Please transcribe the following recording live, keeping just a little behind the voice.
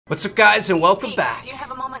What's up, guys, and welcome back. Do you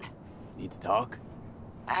have a moment? Need to talk?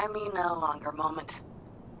 I mean, a longer moment.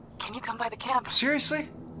 Can you come by the camp? Seriously?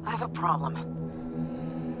 I have a problem.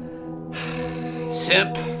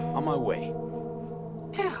 Simp. On my way.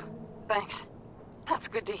 Phew, thanks. That's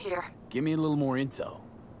good to hear. Give me a little more intel.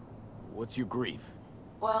 What's your grief?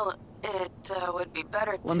 Well, it would be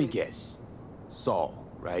better to... Let me guess. Saul,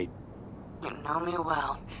 right? You know me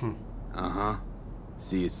well. Uh-huh.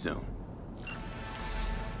 See you soon.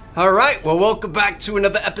 Alright, well, welcome back to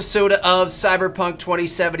another episode of Cyberpunk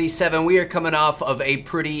 2077. We are coming off of a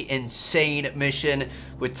pretty insane mission.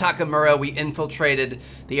 With Takemura, we infiltrated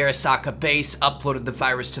the Arasaka base, uploaded the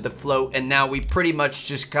virus to the float, and now we pretty much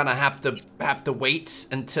just kind of have to wait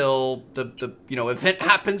until the event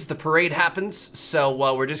happens, the parade happens. So,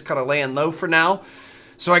 we're just kind of laying low for now.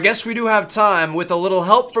 So I guess we do have time. With a little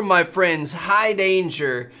help from my friends, High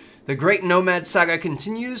Danger, the Great Nomad Saga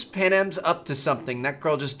continues. Panam's up to something. That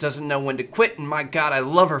girl just doesn't know when to quit, and my god, I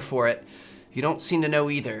love her for it. You don't seem to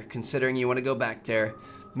know either, considering you want to go back there.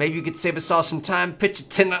 Maybe you could save us all some time, pitch a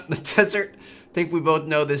tent out in the desert. Think we both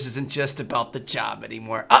know this isn't just about the job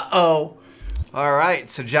anymore. Uh-oh. Alright,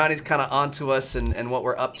 so Johnny's kind of onto us and what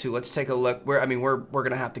we're up to. Let's take a look. We're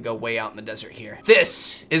going to have to go way out in the desert here.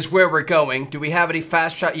 This is where we're going. Do we have any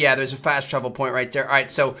fast travel? Yeah, there's a fast travel point right there. Alright,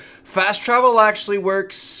 so fast travel actually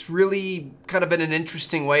works really kind of in an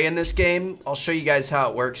interesting way in this game. I'll show you guys how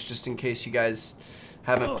it works just in case you guys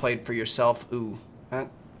haven't played for yourself. Ooh, that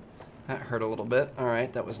hurt a little bit.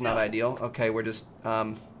 Alright, that was not ideal. Okay, we're just,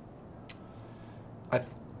 I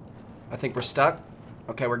think we're stuck.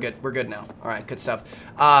 Okay, we're good. We're good now. Alright, good stuff.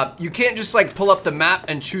 You can't just like pull up the map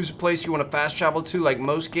and choose a place you want to fast travel to. Like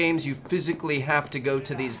most games, you physically have to go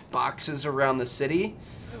to these boxes around the city.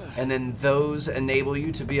 And then those enable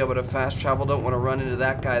you to be able to fast travel. Don't want to run into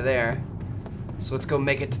that guy there. So let's go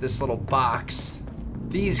make it to this little box.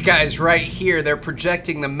 These guys right here, they're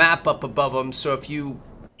projecting the map up above them. So if you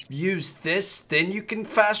use this, then you can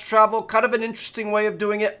fast travel. Kind of an interesting way of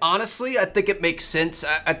doing it. Honestly, I think it makes sense.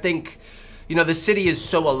 I think... You know, the city is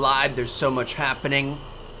so alive, there's so much happening.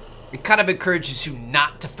 It kind of encourages you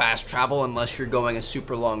not to fast travel unless you're going a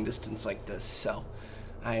super long distance like this. So,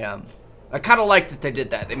 I kind of like that they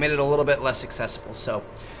did that. They made it a little bit less accessible. So,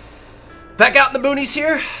 back out in the boonies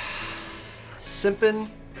here. Simping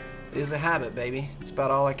is a habit, baby. It's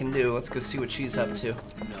about all I can do. Let's go see what she's up to.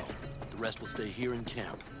 No, the rest will stay here in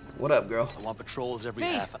camp. What up, girl? I want patrols every V,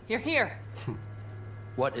 half... you're here.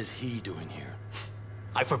 What is he doing here?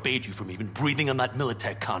 I forbade you from even breathing on that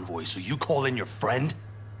Militech convoy, so you call in your friend?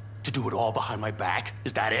 To do it all behind my back?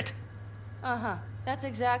 Is that it? Uh-huh. That's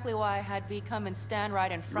exactly why I had V come and stand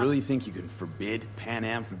right in You front. really think you can forbid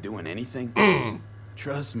Panam from doing anything?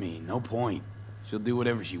 Trust me, no point. She'll do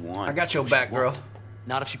whatever she wants. I got your back, girl.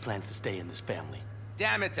 Not if she plans to stay in this family.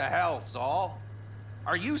 Damn it to hell, Saul.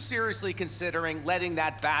 Are you seriously considering letting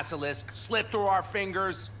that basilisk slip through our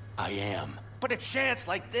fingers? I am. But a chance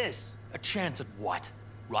like this. A chance at what?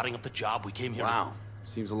 Rotting up the job we came here Wow.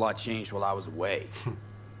 Seems a lot changed while I was away. to...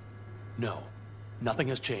 No. Nothing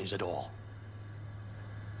has changed at all.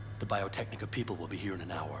 The Biotechnica people will be here in an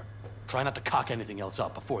hour. Try not to cock anything else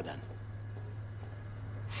up before then.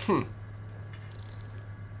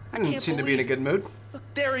 I didn't seem to be in a good mood. Look,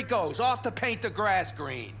 there he goes, off to paint the grass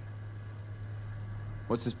green.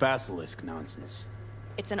 What's this basilisk nonsense?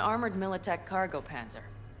 It's an armored Militech cargo panzer.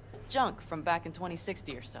 Junk from back in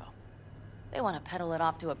 2060 or so. They want to peddle it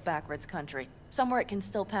off to a backwards country, somewhere it can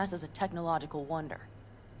still pass as a technological wonder.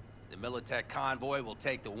 The Militech convoy will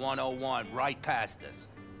take the 101 right past us.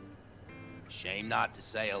 Shame not to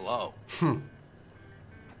say hello.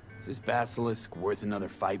 Is this basilisk worth another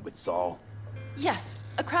fight with Saul? Yes,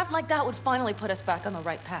 a craft like that would finally put us back on the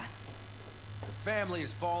right path. The family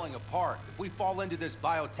is falling apart. If we fall into this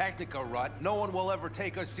Biotechnica rut, no one will ever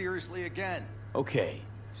take us seriously again. Okay,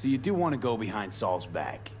 so you do want to go behind Saul's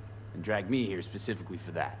back. And drag me here specifically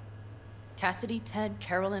for that. Cassidy, Ted,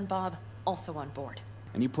 Carolyn, Bob, also on board.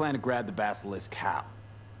 And you plan to grab the basilisk how?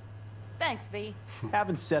 Thanks, V.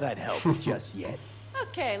 Haven't said I'd help just yet.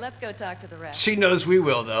 Okay, let's go talk to the rest. She knows we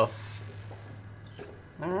will, though.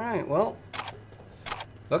 Alright, well.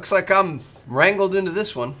 Looks like I'm wrangled into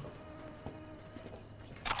this one.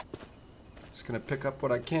 Just gonna pick up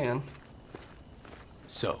what I can.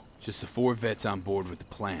 So, just the 4 vets on board with the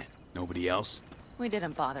plan. Nobody else? We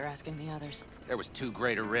didn't bother asking the others. There was too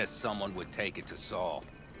great a risk someone would take it to Saul.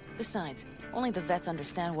 Besides, only the vets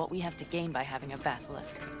understand what we have to gain by having a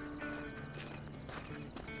basilisk.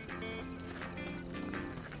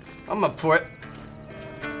 I'm up for it.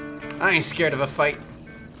 I ain't scared of a fight.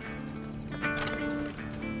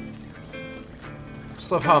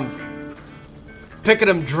 Just love how picking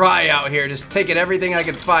them dry out here, just taking everything I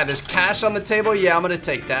can find. There's cash on the table. Yeah, I'm gonna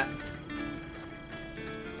take that.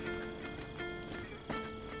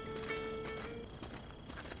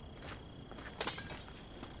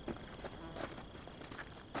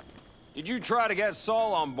 Did you try to get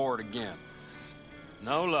Saul on board again?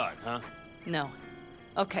 No luck, huh? No.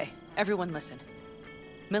 Okay, everyone listen.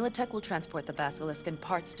 Militech will transport the Basilisk in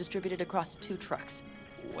parts distributed across 2 trucks.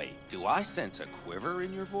 Wait, do I sense a quiver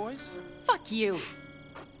in your voice? Fuck you!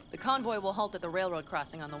 The convoy will halt at the railroad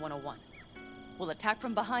crossing on the 101. We'll attack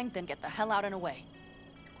from behind, then get the hell out and away.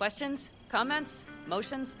 Questions? Comments?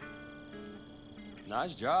 Motions?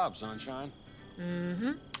 Nice job, Sunshine.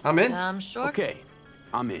 Mm-hmm. I'm in. I'm sure. Okay,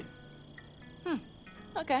 I'm in.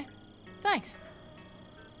 Okay. Thanks.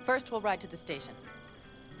 First, we'll ride to the station.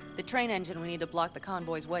 The train engine we need to block the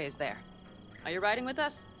convoy's way is there. Are you riding with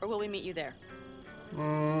us, or will we meet you there?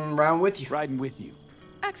 Round with you. Riding with you.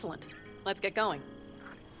 Excellent. Let's get going.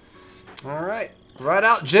 All right. Right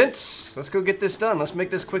out, gents. Let's go get this done. Let's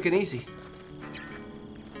make this quick and easy.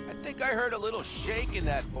 I think I heard a little shake in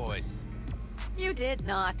that voice. You did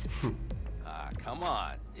not. Ah, come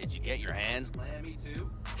on. Did you get your hands clammy too?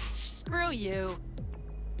 Screw you.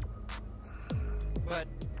 But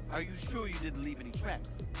are you sure you didn't leave any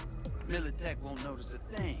tracks? Militech won't notice a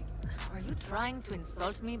thing. Are you trying to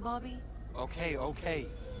insult me, Bobby? Okay, okay.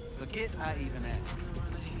 Forget I even asked.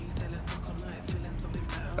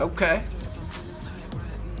 Okay.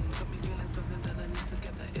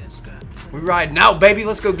 We ride now, baby.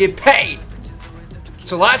 Let's go get paid.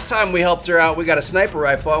 So last time we helped her out, we got a sniper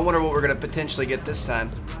rifle. I wonder what we're going to potentially get this time.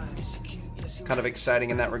 Kind of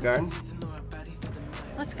exciting in that regard.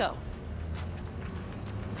 Let's go.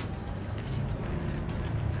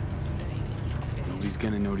 Nobody's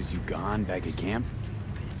gonna notice you gone back at camp?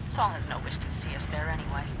 Saul has no wish to see us there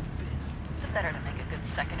anyway. It's better to make a good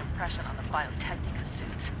second impression on the Biotechnica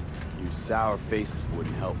suits. Your sour faces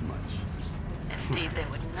wouldn't help much. Indeed, they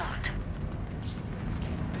would not.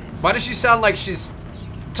 Why does she sound like she's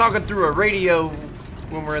talking through a radio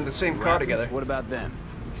when we're in the same car together? What about them?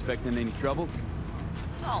 Expecting any trouble?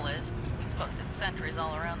 Saul is. He's posted sentries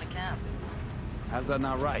all around the camp. How's that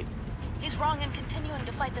not right? He's wrong in continuing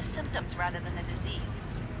to fight the symptoms rather than the disease.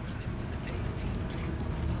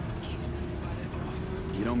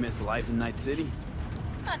 You don't miss life in Night City?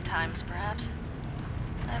 At times, perhaps.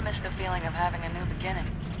 I miss the feeling of having a new beginning.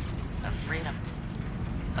 Of freedom.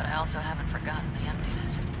 But I also haven't forgotten the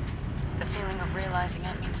emptiness. The feeling of realizing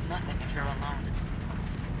it means nothing if you're alone.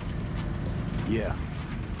 Yeah.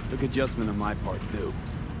 Took adjustment on my part, too.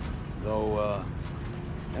 Though,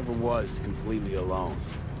 never was completely alone.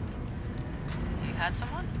 You had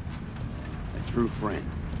someone? A true friend.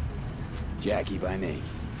 Jackie by name.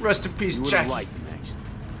 Rest in peace, You would have Jackie. liked him, actually.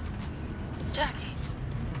 Jackie.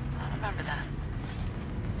 I remember that.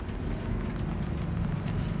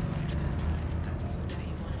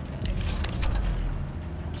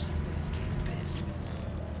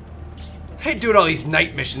 I hate doing all these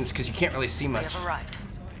night missions because you can't really see We much. have arrived.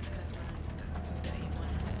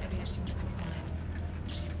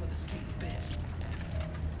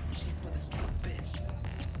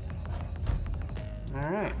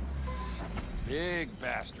 Alright. Big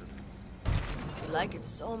bastard. If you like it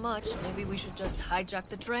so much, maybe we should just hijack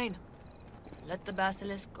the train. Let the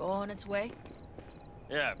Basilisk go on its way.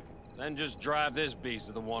 Yeah, then just drive this beast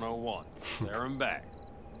to the 101. There and back.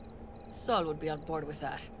 Saul would be on board with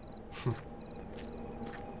that.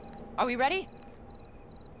 Are we ready?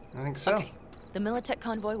 I think so. Okay. The Militech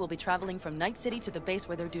convoy will be traveling from Night City to the base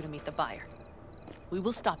where they're due to meet the buyer. We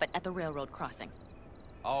will stop it at the railroad crossing.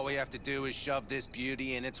 All we have to do is shove this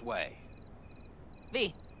beauty in its way.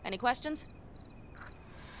 V, any questions?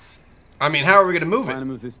 I mean, how are we going to move Trying to it?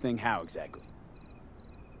 move this thing how, exactly?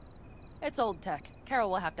 It's old tech. Carol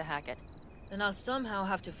will have to hack it. Then I'll somehow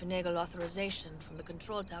have to finagle authorization from the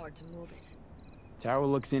control tower to move it. Tower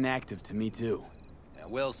looks inactive to me, too.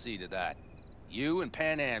 And we'll see to that. You and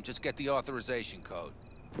Pan Am just get the authorization code.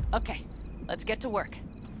 Okay, let's get to work.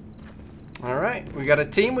 Alright, we got a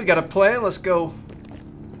team, we got a plan. Let's go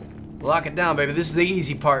lock it down, baby. This is the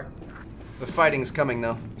easy part. The fighting's coming,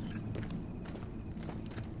 though.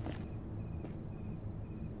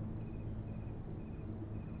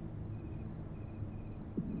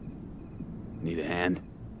 Need a hand?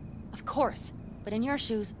 Of course, but in your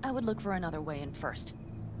shoes, I would look for another way in first.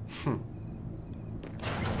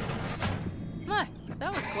 My,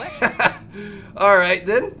 that was quick. Alright,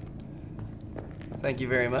 then. Thank you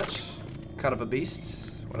very much. Kind of a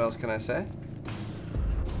beast. What else can I say?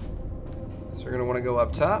 So we're going to want to go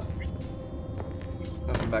up top.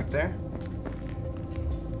 Nothing back there.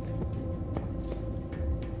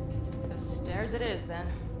 The stairs as it is, then.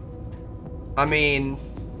 I mean,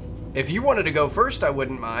 if you wanted to go first, I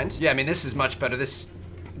wouldn't mind. Yeah, I mean, this is much better. This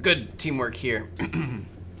good teamwork here.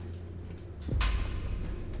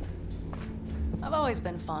 I've always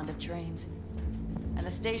been fond of trains. And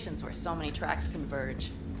the stations where so many tracks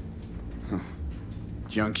converge.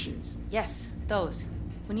 Junctions. Yes, those.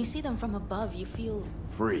 When you see them from above, you feel...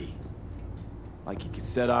 Free. Like you could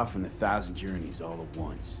set off on 1,000 journeys all at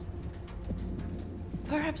once.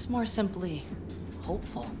 Perhaps more simply,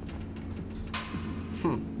 hopeful.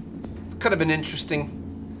 It's kind of an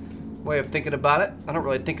interesting way of thinking about it. I don't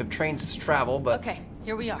really think of trains as travel, but... Okay,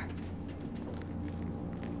 here we are.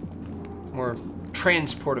 More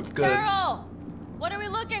transport of goods. Carol! What are we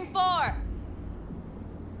looking for?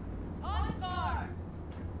 Punch cards!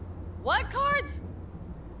 What cards?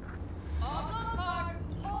 Oblong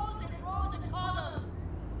cards, holes in rows and columns.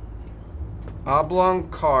 Oblong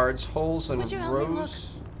cards, holes in Would you help me look?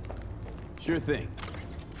 rows Sure thing.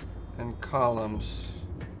 and columns.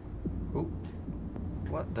 Ooh.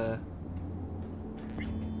 What the?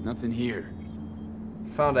 Nothing here.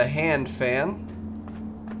 Found a hand fan.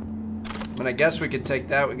 I mean, I guess we could take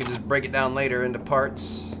that. We could just break it down later into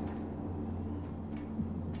parts.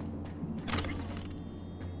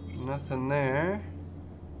 Nothing there.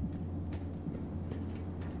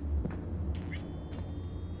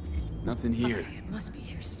 Nothing here. Okay, it must be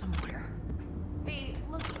here somewhere. V,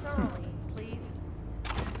 look thoroughly, please.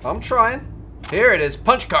 I'm trying. Here it is.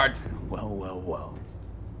 Punch card. Well, well, well.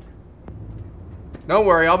 Don't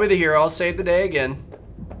worry. I'll be the hero. I'll save the day again.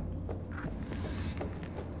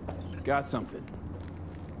 Got something.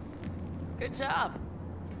 Good job.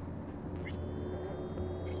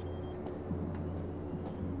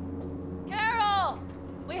 Carol!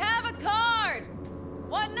 We have a card!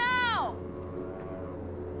 What now?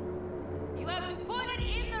 You have to put it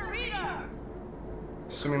in the reader.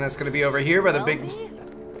 Assuming that's going to be over here by the big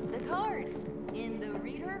The card. In the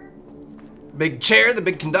reader? big chair, the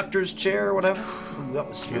big conductor's chair or whatever. Ooh, that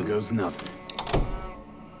was Here smooth. goes nothing.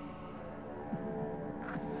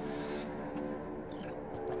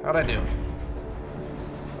 How'd I do?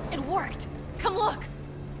 It worked! Come look!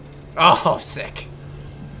 Oh, sick.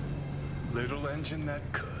 Little engine that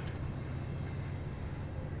could.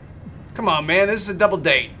 Come on, man. This is a double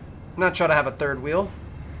date. I'm not trying to have a third wheel.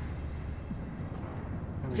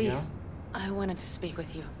 There we V, go. I wanted to speak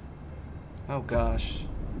with you. Oh, gosh.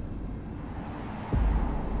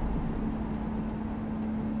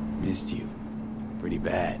 Missed you. Pretty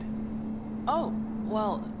bad. Oh,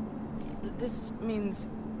 well, this means...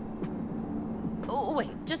 Oh, wait,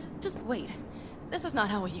 just wait. This is not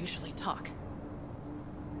how we usually talk.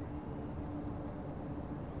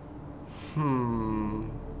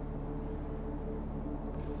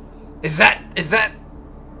 Is that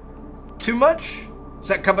too much? Is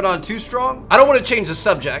that coming on too strong? I don't want to change the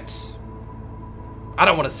subject. I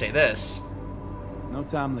don't want to say this. No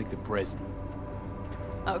time like the present.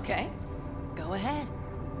 Okay, go ahead.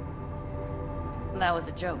 That was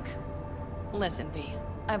a joke. Listen, V,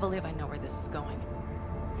 I believe I know where this is going.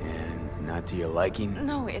 And not to your liking?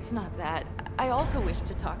 No, it's not that. I also wish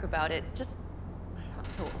to talk about it, just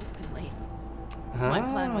not so openly. My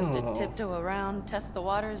plan was to tiptoe around, test the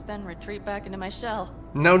waters, then retreat back into my shell.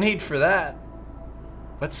 No need for that.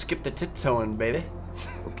 Let's skip the tiptoeing, baby.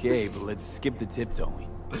 Okay, but let's skip the tiptoeing.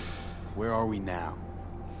 Where are we now?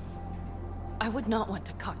 I would not want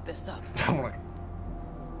to cock this up. I'm like,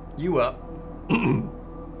 you up.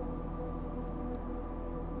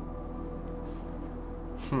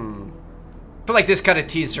 Feel like this kind of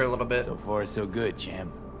teased her a little bit. So far, so good,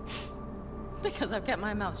 champ. Because I've kept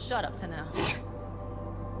my mouth shut up to now.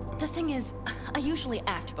 The thing is, I usually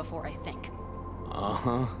act before I think.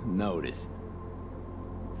 Uh-huh, noticed.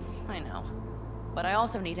 I know. But I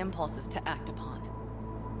also need impulses to act upon.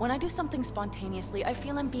 When I do something spontaneously, I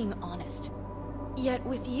feel I'm being honest. Yet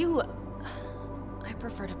with you, I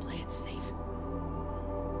prefer to play it safe.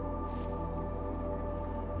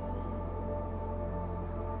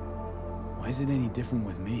 Why is it any different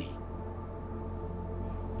with me?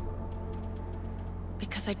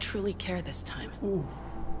 Because I truly care this time. Ooh.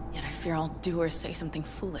 Yet I fear I'll do or say something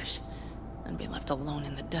foolish and be left alone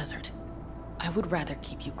in the desert. I would rather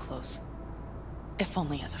keep you close, if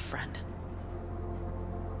only as a friend.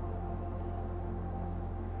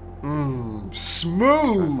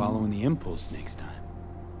 Smooth. Try following the impulse next time.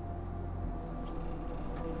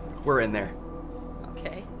 We're in there.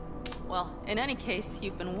 Okay. Well, in any case,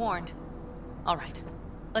 you've been warned. All right,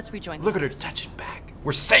 let's rejoin the Look at her others. touching back.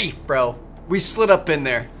 We're safe, bro. We slid up in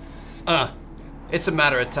there. It's a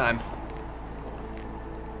matter of time.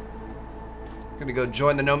 Gonna go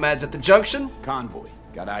join the nomads at the junction. Convoy.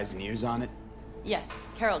 Got eyes and ears on it? Yes,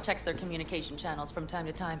 Carol checks their communication channels from time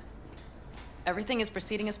to time. Everything is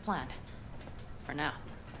proceeding as planned. For now.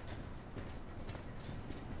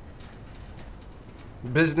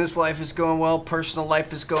 Business life is going well, personal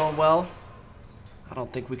life is going well. I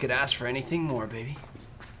don't think we could ask for anything more, baby.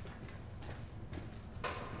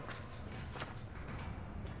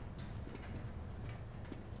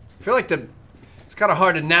 I feel like it's kind of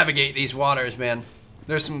hard to navigate these waters, man.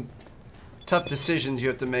 There's some tough decisions you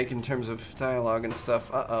have to make in terms of dialogue and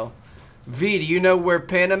stuff. Uh-oh. V, do you know where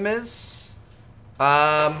Panem is?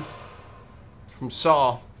 From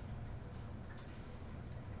Saul.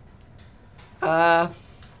 No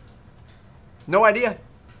idea.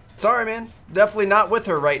 Sorry, man. Definitely not with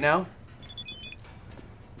her right now.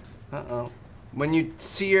 Uh-oh. When you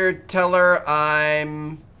see her, tell her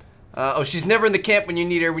I'm... oh, she's never in the camp when you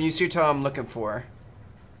need her. When you see her, tell her I'm looking for her.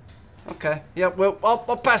 Okay. Yeah, well,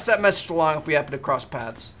 I'll pass that message along if we happen to cross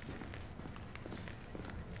paths.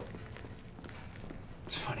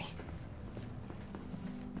 It's funny.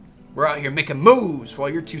 We're out here making moves while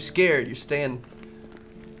you're too scared. You're staying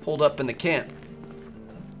holed up in the camp.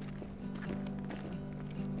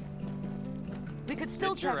 We could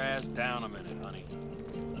still Get your ass down a minute, honey.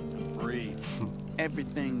 Breathe.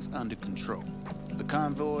 Everything's under control. The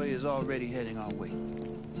convoy is already heading our way.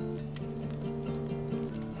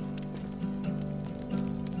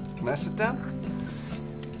 Can I sit down?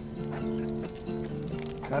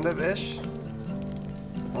 Kind of ish.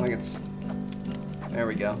 I think it's... There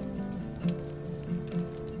we go.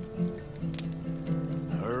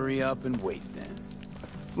 Hurry up and wait then.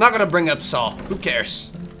 Not gonna bring up Saul. Who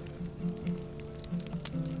cares?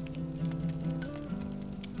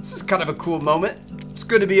 This is kind of a cool moment. It's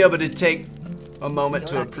good to be able to take a moment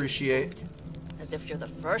to appreciate. As if you're the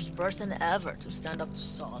first person ever to stand up to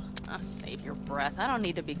Saul. Oh, save your breath. I don't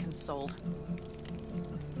need to be consoled.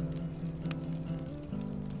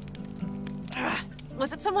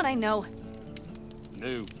 Was it someone I know?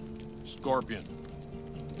 New. Scorpion.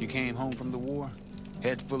 You came home from the war,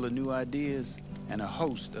 head full of new ideas, and a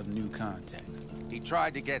host of new contacts. He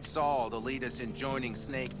tried to get Saul to lead us in joining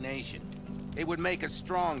Snake Nation. It would make us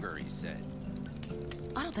stronger, he said.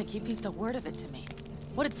 I don't think he peeped a word of it to me.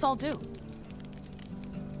 What did Saul do?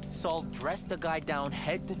 Saul dressed the guy down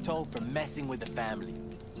head to toe for messing with the family.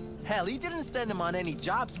 Hell, he didn't send him on any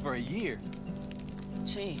jobs for a year.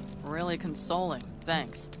 Gee, really consoling.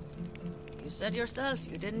 Thanks. You said yourself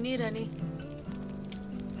you didn't need any.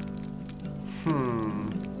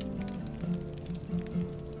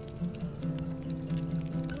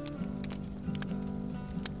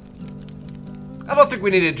 I don't think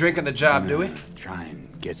we need a drink on the job, do we? Try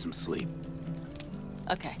and get some sleep.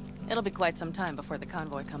 Okay, it'll be quite some time before the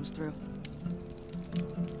convoy comes through.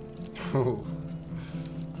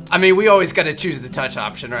 I mean, we always gotta choose the touch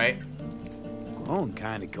option, right? Growing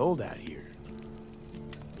kind of cold out here.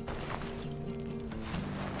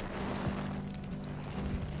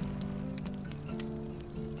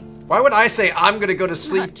 Why would I say I'm gonna go to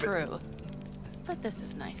sleep? Not true. But this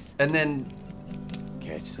is nice. And then...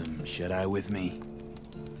 Catch some shut-eye with me.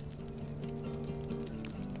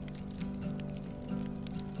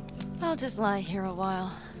 I'll just lie here a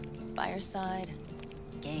while, by your side,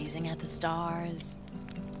 gazing at the stars.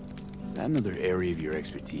 Is that another area of your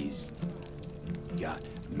expertise? You got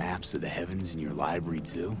maps of the heavens in your library,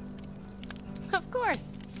 too? Of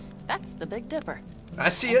course. That's the Big Dipper. I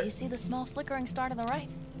see And it. you see the small flickering star to the right?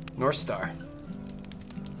 North Star.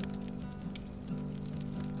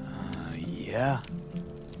 Yeah.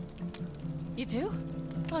 You do?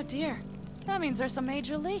 Oh dear. That means there's a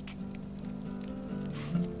major leak.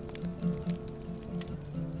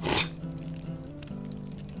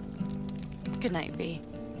 Good night, V.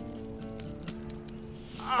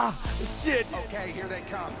 Ah, shit! Okay, here they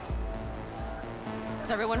come.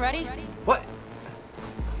 Is everyone ready? What?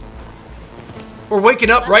 We're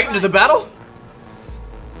waking up right into the battle?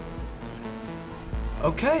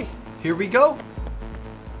 Okay, here we go.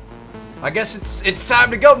 I guess it's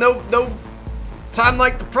time to go. No time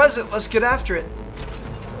like the present. Let's get after it.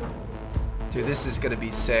 Dude, this is gonna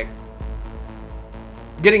be sick.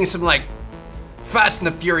 Getting some like Fast and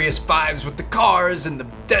the Furious vibes with the cars and the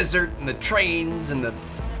desert and the trains and the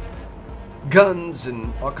guns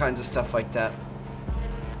and all kinds of stuff like that.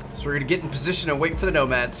 So we're gonna get in position and wait for the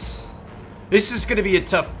nomads. This is gonna be a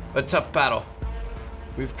tough battle.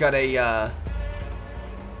 We've got a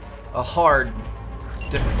hard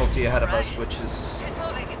difficulty ahead of us, which is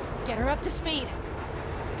Get her up to speed.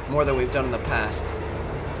 more than we've done in the past.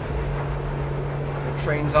 The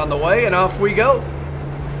train's on the way and off we go.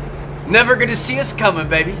 Never gonna see us coming,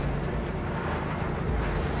 baby.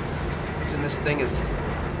 Using this thing as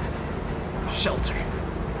Shelter.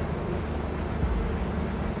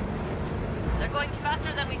 They're going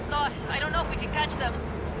faster than we thought. I don't know if we can catch them.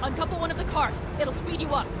 Uncouple one of the cars. It'll speed you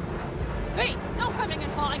up. Hey, no hemming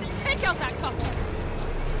and hawing. Take out that couple.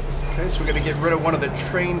 Okay, so we're gonna get rid of one of the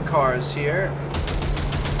train cars here.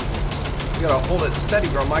 You gotta hold it steady,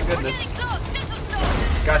 bro. My goodness.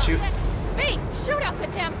 Got you. Hey, shoot out the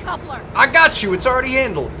damn coupler. I got you. It's already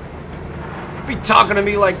handled. Be talking to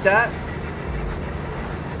me like that.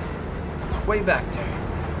 Way back there.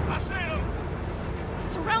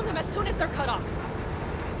 Surround them as soon as they're cut off.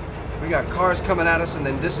 We got cars coming at us and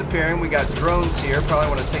then disappearing. We got drones here. Probably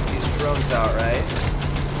want to take these drones out, right?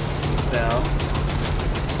 It's down.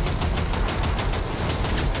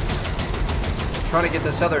 Trying to get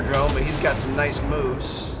this other drone, but he's got some nice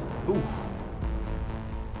moves. Ooh.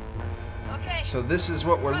 Okay. So this is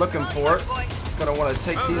what we're looking for. Gonna want to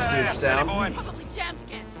take these dudes down. Probably jammed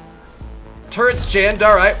again. Turret's jammed.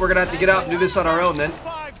 All right, we're gonna have to get out and do this on our own then.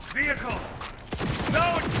 Vehicle.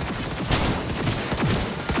 No.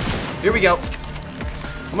 Here we go.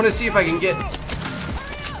 I'm gonna see if I can get.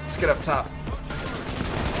 Let's get up top.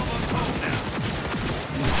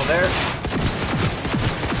 Beautiful there.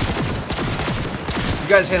 You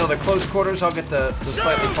guys handle the close quarters. I'll get the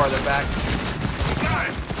slightly farther back.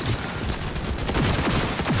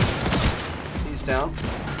 He's down.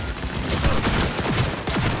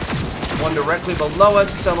 One directly below us.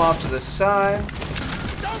 Some off to the side.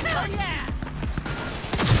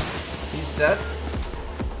 He's dead.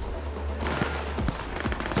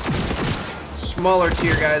 Smaller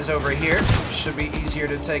tier guys over here. Should be easier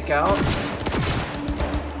to take out.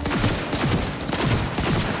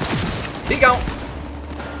 He go.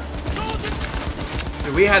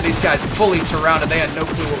 Dude, we had these guys fully surrounded. They had no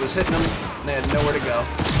clue what was hitting them. And they had nowhere to go.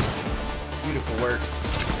 Beautiful work.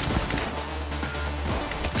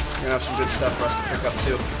 We're gonna have some good stuff for us to pick up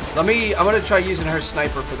too. I'm gonna try using her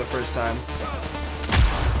sniper for the first time.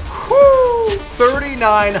 Whoo!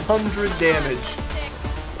 3,900 damage.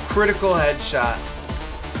 Critical headshot.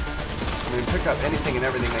 I mean, pick up anything and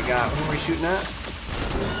everything they got. Who are we shooting at?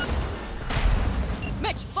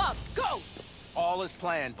 Mitch, Bob, go! All is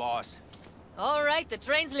planned, boss. All right, the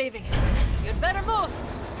train's leaving. You'd better move.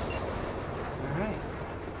 All right.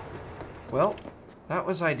 Well, that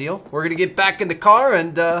was ideal. We're gonna get back in the car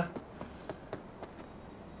and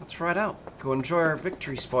let's ride out. Go enjoy our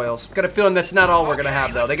victory spoils. Got a feeling that's not all we're gonna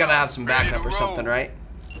have though. They gotta have some backup or something, right?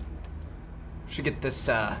 Should get this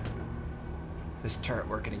this turret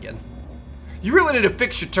working again. You really need to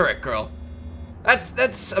fix your turret, girl.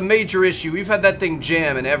 That's a major issue. We've had that thing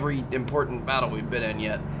jam in every important battle we've been in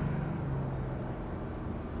yet.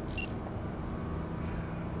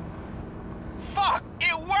 Fuck!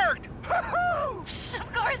 It worked! Woohoo!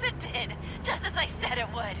 Of course it did. Just as I said it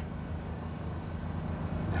would.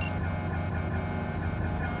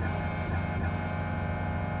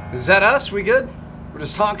 Is that us? We good? We're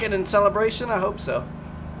just honking in celebration? I hope so.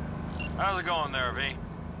 How's it going there, V?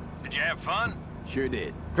 Did you have fun? Sure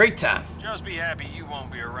did. Great time. Just be happy you won't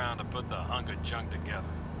be around to put the hunk of junk together.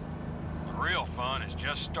 The real fun is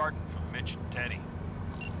just starting for Mitch and Teddy.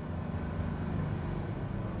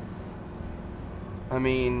 I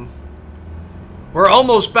mean, we're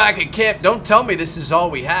almost back at camp. Don't tell me this is all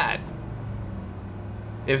we had.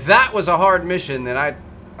 If that was a hard mission, then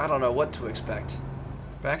I don't know what to expect.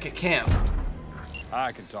 Back at camp.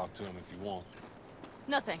 I can talk to him if you want.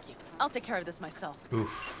 No, thank you. I'll take care of this myself.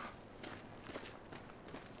 Oof.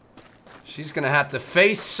 She's gonna have to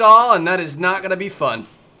face Saul, and that is not gonna be fun.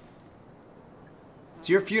 It's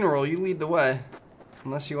your funeral. You lead the way.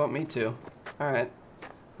 Unless you want me to. Alright.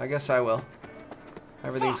 I guess I will.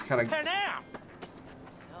 Everything's kind of...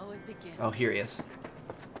 So it begins. Oh, here he is.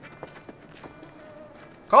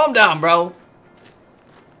 Calm down, bro.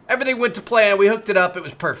 Everything went to plan. We hooked it up. It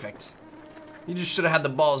was perfect. You just should have had the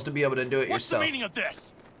balls to be able to do it yourself. What's the meaning of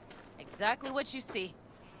this? Exactly what you see.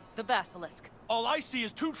 The basilisk. All I see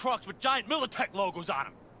is 2 trucks with giant Militech logos on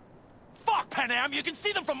them. Fuck, Panam! You can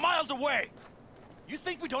see them from miles away! You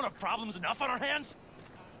think we don't have problems enough on our hands?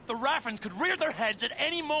 The Raffens could rear their heads at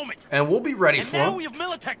any moment. And we'll be ready for them. And them. now we have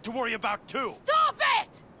Militech to worry about, too. Stop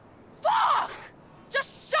it! Fuck!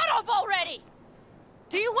 Just shut up already!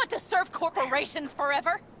 Do you want to serve corporations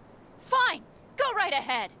forever? Fine, go right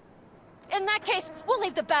ahead. In that case, we'll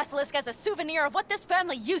leave the basilisk as a souvenir of what this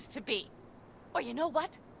family used to be. Or you know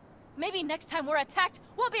what? Maybe next time we're attacked,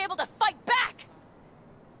 we'll be able to fight back!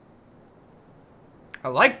 I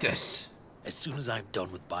like this. As soon as I'm done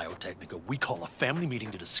with Biotechnica, we call a family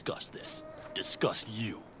meeting to discuss this. Discuss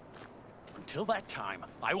you. Until that time,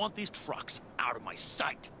 I want these trucks out of my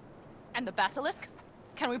sight. And the basilisk?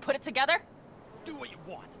 Can we put it together? Do what you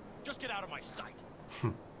want. Just get out of my sight.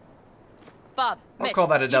 Bob, I'll Mitch, call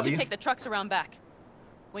that a you W. two take the trucks around back.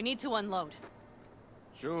 We need to unload.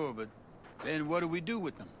 Sure, but then what do we do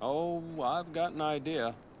with them? Oh, I've got an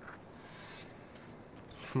idea.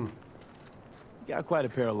 You got quite a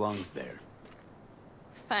pair of lungs there.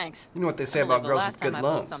 Thanks. You know what they say I about believe the girls last with good time I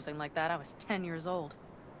pulled lungs. something like that, I was 10 years old.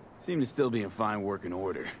 Seem to still be in fine working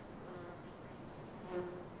order.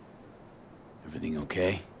 Everything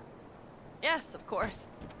okay? Yes, of course.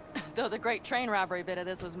 Though the great train robbery bit of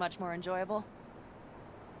this was much more enjoyable.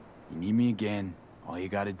 You need me again, all you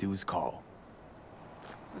gotta do is call.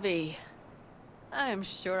 V. I'm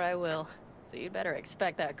sure I will. So you'd better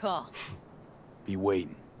expect that call. Be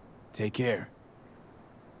waiting. Take care.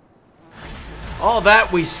 All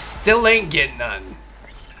that, we still ain't getting none.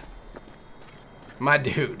 My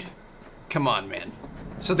dude. Come on, man.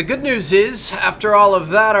 So the good news is, after all of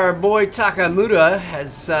that, our boy Takemura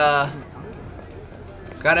has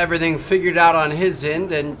got everything figured out on his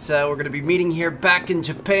end, and we're going to be meeting here back in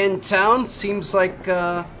Japantown. Seems like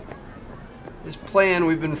this plan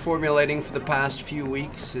we've been formulating for the past few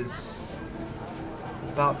weeks is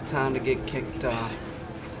about time to get kicked off.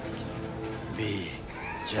 Be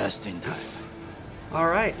just in time.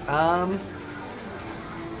 Alright,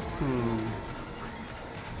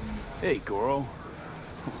 Hey, Goro.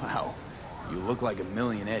 Wow, you look like a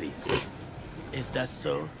million Eddies. Is that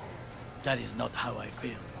so? That is not how I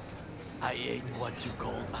feel. I ate what you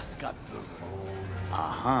call a scat burger.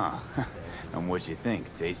 Uh-huh. And what you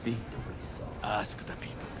think, tasty? Ask the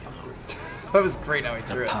people below. That was great how he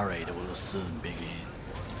threw The it. parade will soon begin.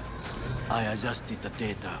 I adjusted the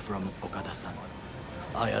data from Okada-san.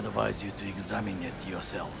 I advise you to examine it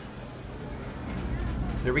yourself.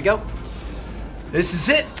 There we go. This is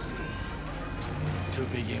it. To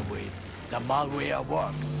begin with, the malware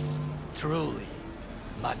works. Truly,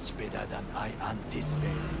 much better than I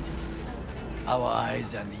anticipated. Our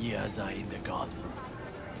eyes and ears are in the guard room.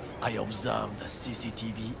 I observed the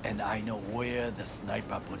CCTV and I know where the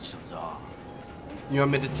sniper positions are. You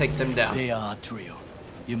want me to take them down? They are a trio.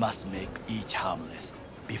 You must make each harmless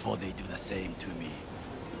before they do the same to me.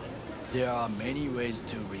 There are many ways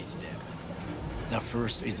to reach them. The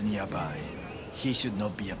first is nearby. He should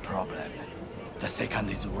not be a problem. The second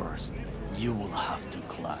is worse. You will have to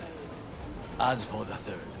climb. As for the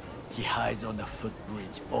third, he hides on the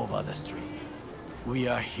footbridge over the street. We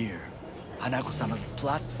are here. Hanako-sama's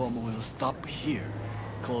platform will stop here,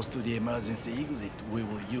 close to the emergency exit we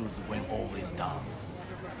will use when all is done.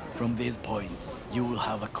 From these points, you will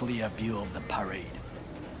have a clear view of the parade,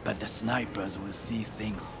 but the snipers will see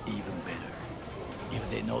things even better. If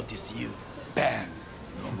they notice you, bang!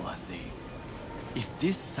 No more thing. If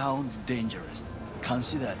this sounds dangerous,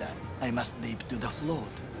 consider that I must leap to the float,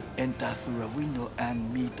 enter through a window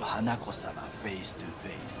and meet Hanako-sama face to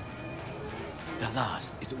face. The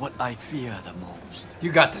last is what I fear the most.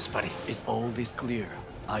 You got this, buddy. Is all this clear?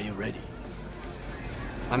 Are you ready?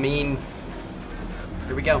 I mean,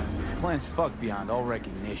 here we go. Plan's fucked beyond all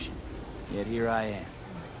recognition. Yet here I am.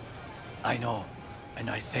 I know, and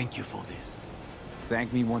I thank you for this.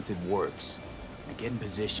 Thank me once it works. Now get in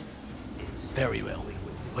position. Very well.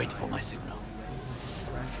 Wait for my signal.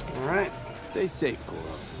 Alright. Stay safe, Goro.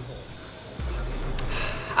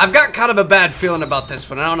 I've got kind of a bad feeling about this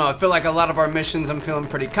one. I don't know. I feel like a lot of our missions I'm feeling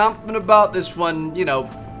pretty confident about. This one, you know,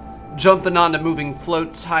 jumping onto moving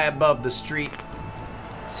floats high above the street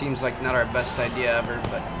seems like not our best idea ever,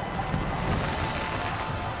 but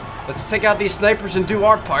let's take out these snipers and do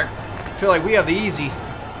our part. I feel like we have the easy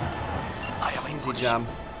job.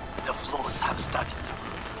 The floors have started to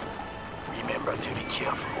move. Remember to be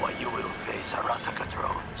careful or you will face Arasaka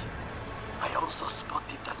drones. I also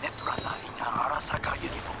spotted the netrunner in an Arasaka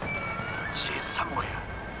uniform. She is somewhere,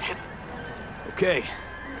 hidden. Okay,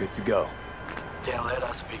 good to go. Then let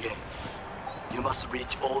us begin. You must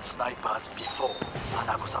reach all snipers before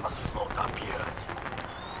Hanako-sama's float appears.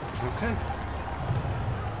 Okay.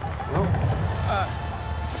 Well,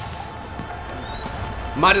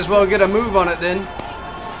 might as well get a move on it then.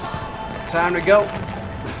 Time to go.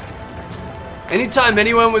 Anytime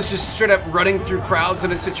anyone was just straight up running through crowds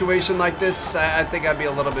in a situation like this, I think I'd be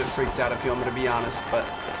a little bit freaked out if you want me to be honest, but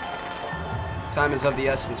time is of the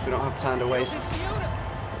essence. We don't have time to waste.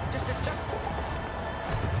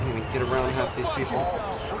 Can't even get around half these people.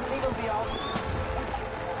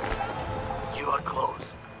 You are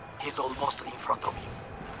close. He's almost in front of you.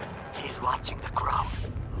 He's watching the crowd,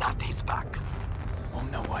 not his back. Oh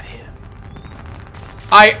no, what hit him?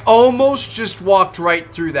 I almost just walked right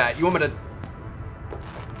through that. You want me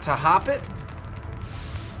to hop it?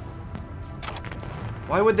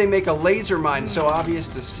 Why would they make a laser mine so obvious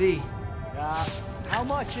to see? How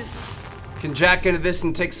much is... Can jack into this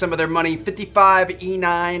and take some of their money. 55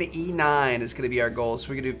 E9 E9 is going to be our goal. So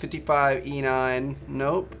we can do 55 E9.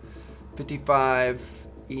 Nope. 55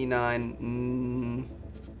 E9.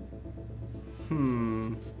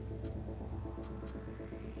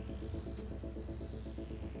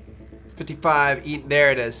 55 E.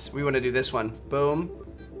 There it is. We want to do this one. Boom.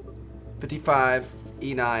 55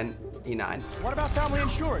 E9 E9. What about family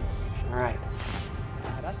insurance? All right.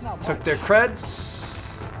 That's not much. Took their creds.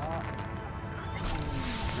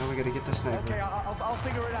 Now we gotta get the sniper. Okay, I'll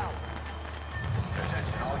figure it out.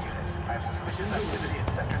 Attention all units. I have suspicious activity in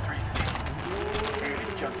Sector 3C.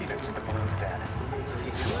 Agent junkie next to the balloon stand.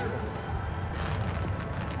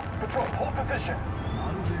 Patrol, hold position.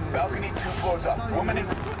 Balcony 2 floors up. Woman in...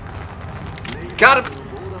 Got him!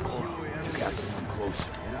 Took out one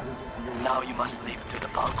closer. Now you must leap to the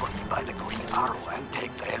balcony by the green arrow and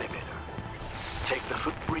take the elevator. Take the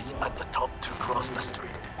footbridge at the top to cross the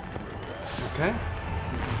street. Okay.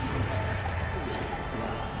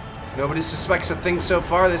 Nobody suspects a thing so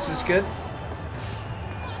far. This is good.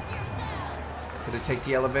 Gonna take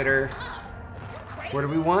the elevator. Where do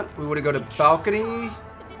we want? We want to go to balcony.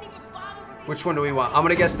 Which one do we want? I'm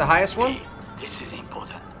gonna guess the highest one. Hey, this is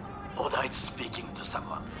important. Oda is speaking to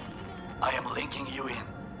someone. I am linking you in.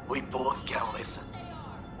 We both can listen.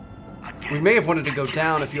 We may have wanted to go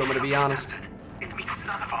down if you want me to be honest. It meets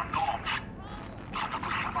none of our norms.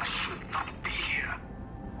 Hanako-sama should not be here.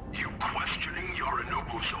 You questioning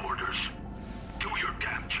Yorinobu's orders? Do your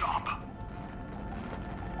damn job.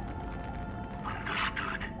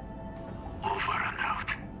 Understood. Over and out.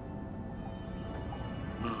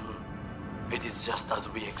 It is just as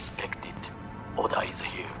we expected. Oda is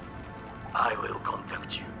here. I will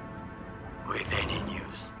contact you with any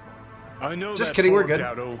news. I know. Just kidding, we're good.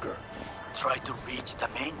 Ogre. Try to reach the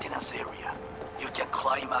maintenance area. You can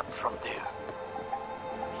climb up from there.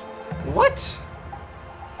 What?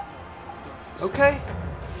 Okay.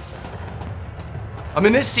 I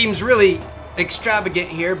mean, this seems really extravagant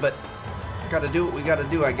here, but gotta do what we gotta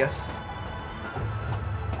do, I guess.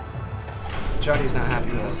 Johnny's not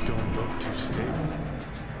happy with us. Don't look too stable.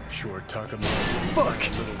 Sure, Takemura. Fuck!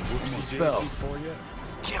 Little whoopsie fell. daisy for you.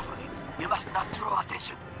 Carefully. You must not draw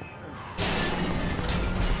attention.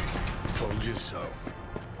 Told you so.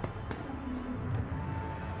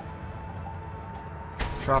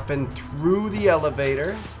 Dropping through the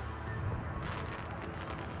elevator.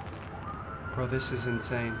 Bro, this is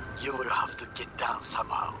insane. You will have to get down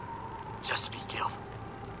somehow. Just be careful.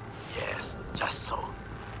 Yes, just so.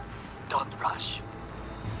 Don't rush.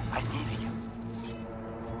 I need you.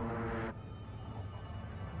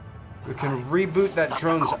 We can reboot that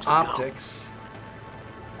drone's optics.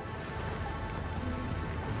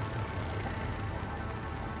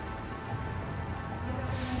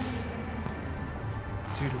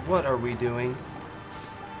 Dude, what are we doing?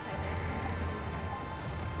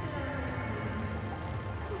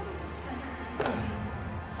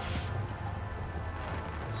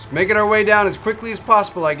 Just making our way down as quickly as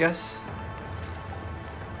possible, I guess.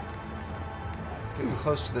 Getting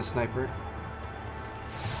close to the sniper.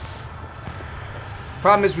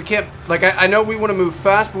 Problem is we can't, like, I know we want to move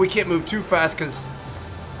fast, but we can't move too fast because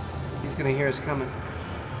he's going to hear us coming.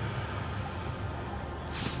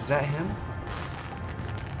 Is that him?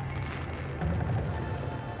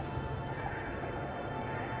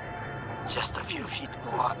 Just a few feet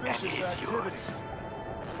more and it's yours.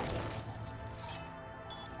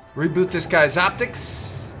 Reboot this guy's optics.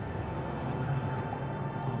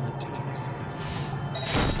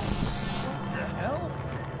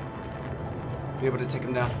 Be able to take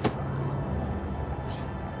him down.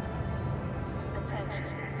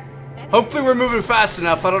 Hopefully we're moving fast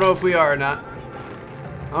enough. I don't know if we are or not.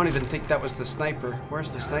 I don't even think that was the sniper. Where's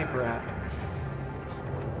the sniper at?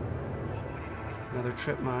 Another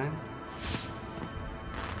trip mine.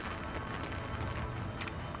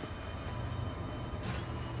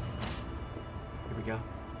 Here we go.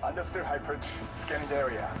 Understood, Hyperch. Scanning the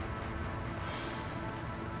area.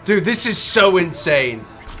 Dude, this is so insane.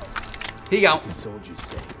 He go. The soldiers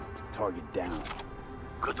say, target down.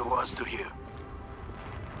 Good words to hear.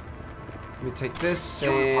 Let me take this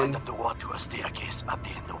You will find and the door to a staircase at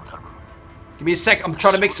the end of the room. give me a sec. I'm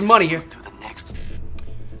trying to make some money here. To the next.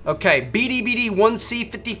 Okay, BD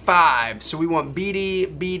 1C55. So we want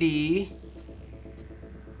BD.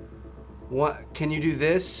 What? Can you do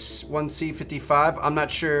this? 1C55. I'm not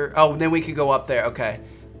sure. Oh, then we could go up there. Okay,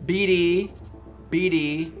 BD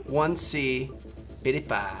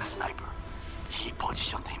 1C55. Sniper. He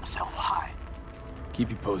positioned himself high. Keep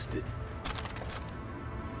you posted.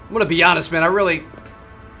 I'm gonna be honest, man. I really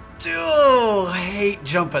Dude, I hate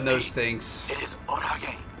jumping those things. It is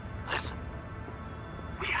Orage. Listen.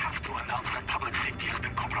 We have to announce that public safety has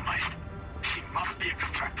been compromised. She must be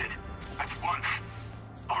extracted at once.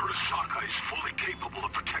 Arasaka is fully capable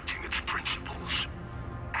of protecting its principles.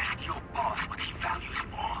 Ask your boss what he values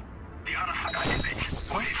more. The Arasaka image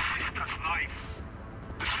or his sister's life.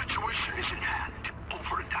 The situation is in hand.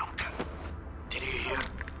 Over and out. Did you hear?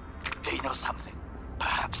 They know something.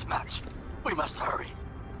 Perhaps match. We must hurry.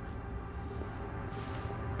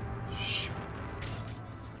 Shoot.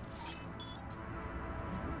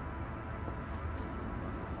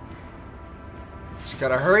 Just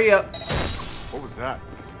gotta hurry up. What was that?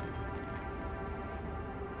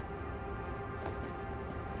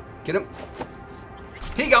 Get him.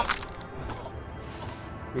 Here you go.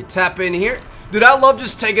 We tap in here. Dude, I love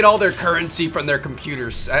just taking all their currency from their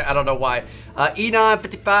computers. I don't know why. E9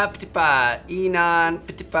 5555. E9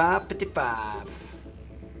 5555.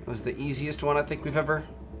 That was the easiest one I think we've ever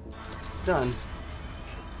done.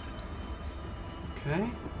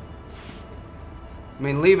 Okay. I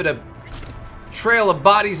mean, leave it a trail of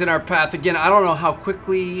bodies in our path. Again, I don't know how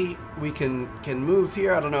quickly we can move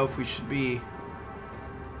here. I don't know if we should be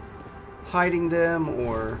hiding them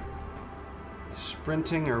or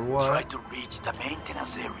sprinting or what. Try to reach the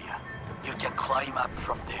maintenance area. You can climb up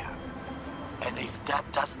from there. And if that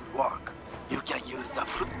doesn't work, you can use the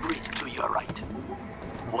footbridge to your right.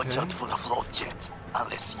 Watch out for the float jets.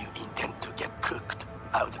 Unless you intend to get cooked,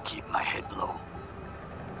 I would keep my head low.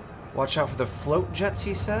 Watch out for the float jets,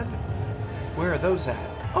 he said? Where are those at?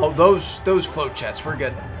 Oh, those float jets. We're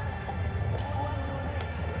good.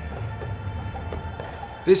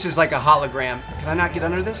 This is like a hologram. Can I not get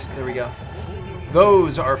under this? There we go.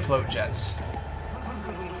 Those are float jets.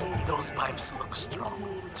 Those pipes look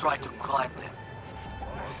strong. Try to climb them.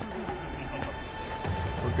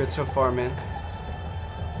 We're good so far, man.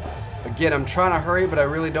 Again, I'm trying to hurry, but I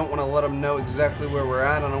really don't want to let them know exactly where we're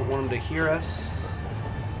at. I don't want them to hear us.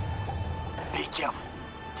 Be careful.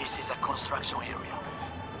 This is a construction area.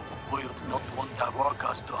 We would not want our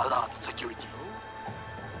workers to alert security.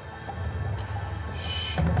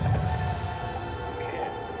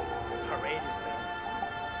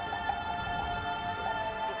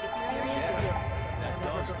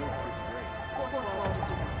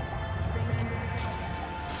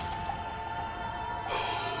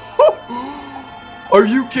 Are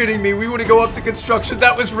you kidding me? We want to go up to construction?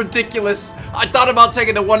 That was ridiculous. I thought about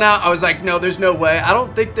taking the one out. I was like, no, there's no way. I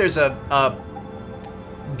don't think there's a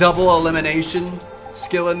double elimination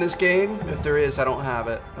skill in this game. If there is, I don't have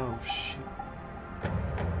it. Oh, shoot.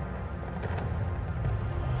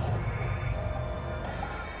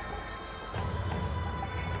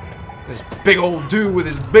 This big old dude with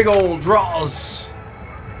his big old draws.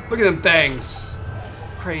 Look at them things.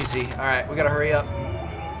 Crazy. All right, we got to hurry up.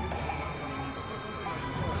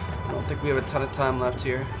 I don't think we have a ton of time left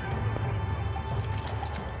here.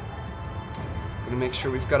 Gonna make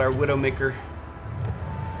sure we've got our Widowmaker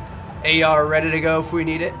AR ready to go if we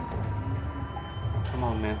need it. Come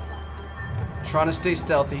on, man. Trying to stay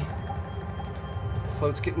stealthy.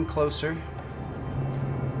 Float's getting closer.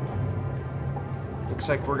 Looks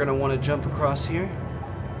like we're gonna want to jump across here.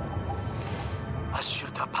 A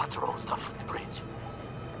shooter patrols the footbridge.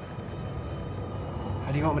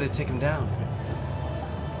 How do you want me to take him down?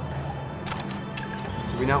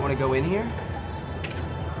 Do we not want to go in here?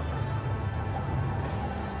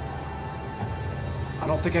 I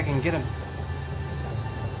don't think I can get him.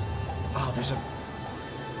 Oh, there's a...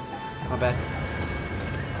 My bad.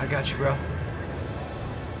 I got you, bro.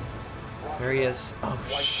 There he is. Oh,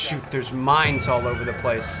 shoot. There's mines all over the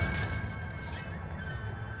place.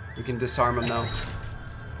 We can disarm him, though.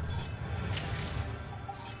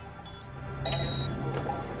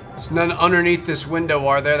 There's none underneath this window,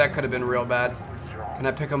 are there? That could have been real bad. Can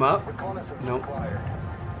I pick him up? Nope.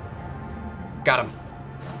 Got him.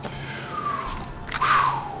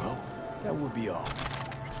 Well, that would be all.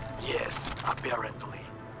 Yes, apparently.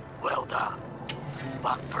 Well done.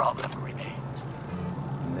 One problem remains.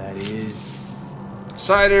 And that is...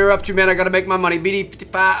 Sorry to interrupt you, man. I gotta make my money.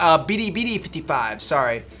 BD55, BD55,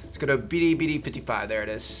 sorry. Let's go to BD55. There it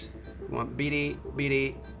is. We want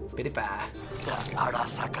BD55. The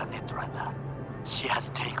Arasaka Netrunner. She has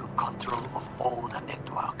taken control of all the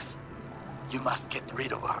networks. You must get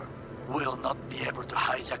rid of her. We'll not be able to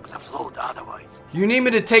hijack the float otherwise. You need me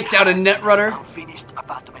to take down a netrunner? Unfinished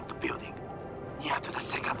apartment building, near to the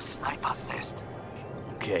second sniper's nest.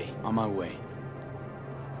 Okay, on my way.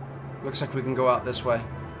 Looks like we can go out this way.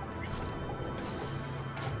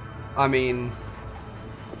 I mean,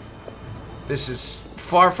 this is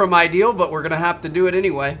far from ideal, but we're gonna have to do it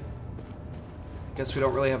anyway. Guess we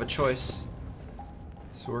don't really have a choice.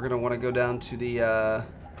 So we're gonna want to go down to the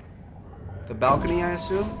balcony, I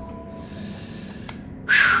assume.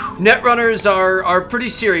 Netrunners are pretty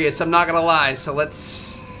serious, I'm not gonna lie. So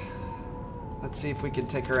let's see if we can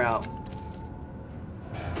take her out.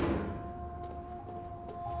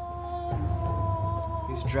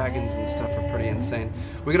 These dragons and stuff are pretty insane.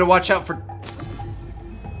 We're gonna watch out for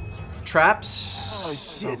traps. Oh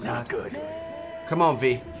shit, not good. Come on,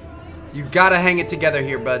 V. You gotta hang it together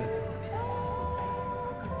here, bud.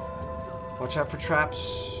 Watch out for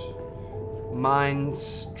traps,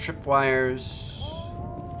 mines, tripwires.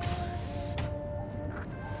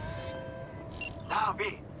 Now,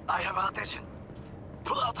 V, I have attention.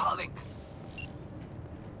 Pull out her link.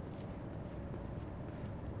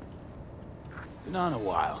 Been on a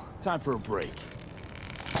while. Time for a break.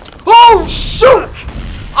 Oh, shoot!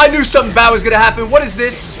 I knew something bad was gonna happen. What is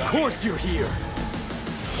this? Of course you're here.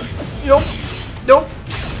 Nope. Nope.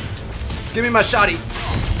 Give me my shotty.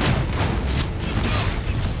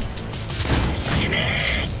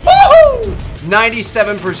 Woohoo!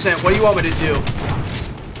 97%. What do you want me to do?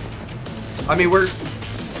 I mean, we're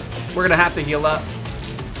gonna have to heal up.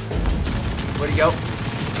 Where'd he go?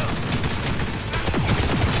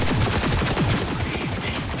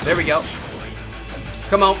 There we go.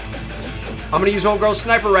 Come on. I'm gonna use old girl's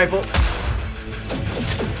sniper rifle.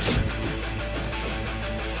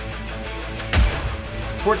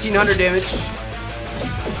 $1,400 damage.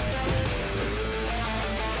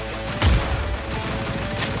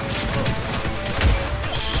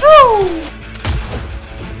 Shoo!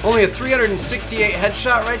 Only a 368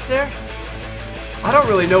 headshot right there. I don't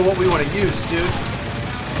really know what we want to use, dude.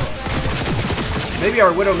 Maybe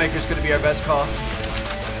our Widowmaker's gonna be our best call.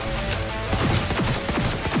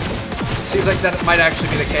 Seems like that might actually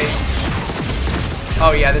be the case.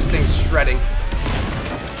 Oh yeah, this thing's shredding.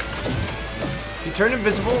 He turned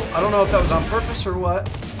invisible. I don't know if that was on purpose or what.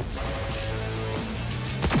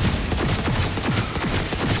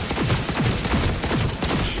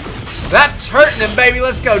 That's hurting him, baby.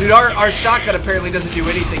 Let's go, dude. Our shotgun apparently doesn't do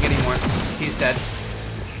anything anymore. He's dead.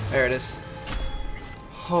 There it is.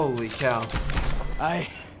 Holy cow. I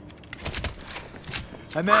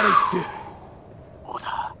managed to...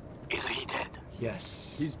 Oda, is he dead?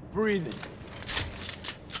 Yes. He's breathing.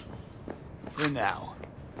 For now.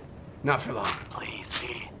 Not for long. Please,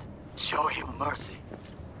 V, show him mercy.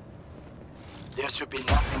 There should be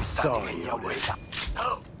nothing standing in your way.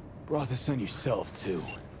 No. Brought this on yourself, too.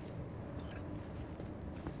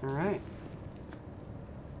 Alright.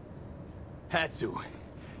 Had to.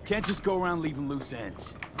 Can't just go around leaving loose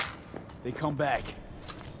ends. They come back,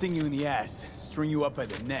 sting you in the ass, string you up by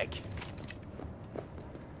the neck.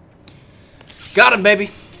 Got him, baby.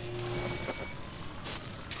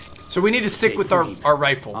 So we need to stick with our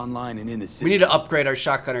rifle. Online and in the system. We need to upgrade our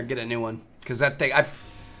shotgun or get a new one. Because that thing, I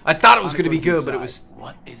thought it was going to be good, but it was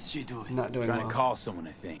What is she doing? not doing Trying well. to call someone,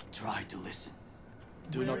 I think. Try to listen.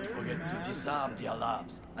 Do not forget to disarm the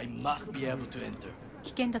alarms. I must be able to enter. 危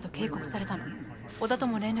険だと警告されたの。小田と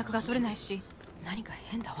も連絡が取れないし、何か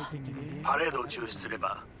変だわ。パレードを中止すれ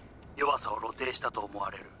ば、弱さを露呈したと思わ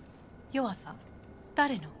れる。弱さ？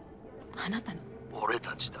誰の？あなたの。俺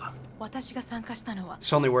たちだ。私が参加したのは、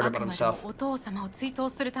 He's only worried あ about くまで himself. もお父様を追悼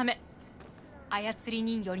するため。操り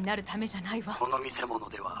人形になるためじゃないわ。この見せ物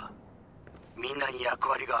では、みんなに役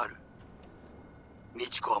割がある。美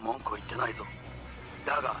智子は文句を言ってないぞ。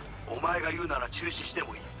だが、お前が言うなら中止して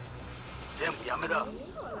もいい。全部やめだ。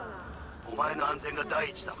お前の安全が第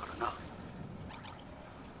一だからな。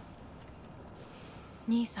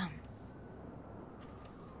兄さん、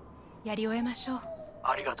やり終えましょう。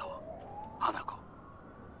ありがとう、花子。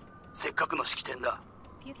せっかくの式典だ。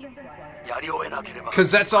やり終えなければ。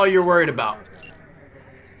 Because that's all you're worried about.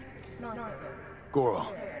 Goro,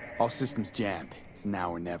 all systems jammed. It's now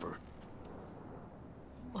or never.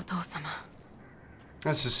 お父様。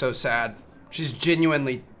 This is so sad. She's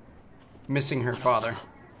genuinely missing her father.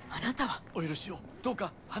 あなたはお許しを。どう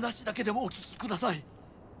か話だけでもお聞きください。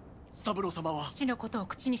三郎様は父のことを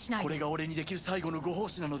口にしないで。これが俺にできる最後のご奉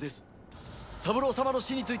仕なのです。三郎様の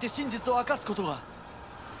死について真実を明かすことは、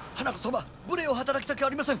花子様、無礼を働きたくあ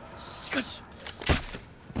りません。しかし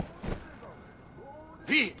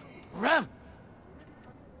V, run!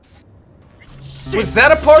 Was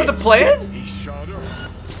that a part of the plan? He shot her.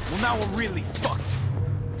 Well, now we're really fucked.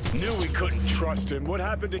 Knew we couldn't trust him. What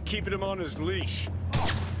happened to keeping him on his leash?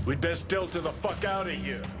 We'd best delta the fuck out of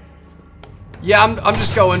here. Yeah, I'm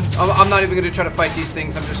just going. I'm not even gonna try to fight these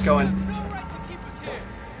things. I'm just going.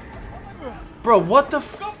 Bro, what the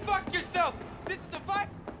f— Go fuck yourself! This is a fight!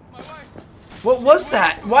 My wife. What was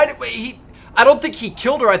that? Why did he? I don't think he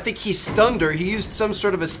killed her. I think he stunned her. He used some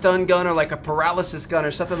sort of a stun gun or like a paralysis gun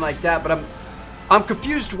or something like that. But I'm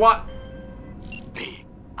confused. What? B,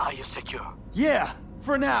 are you secure? Yeah,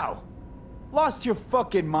 for now. Lost your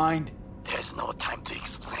fucking mind? There's no time to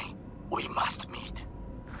explain. We must meet.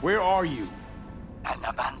 Where are you? An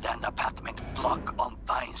abandoned apartment block on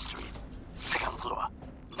Pine Street. Second floor.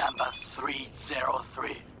 Number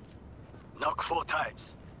 303. Knock 4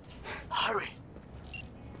 times. Hurry.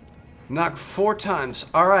 Knock 4 times.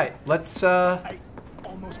 All right, let's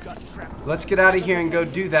get out of here and go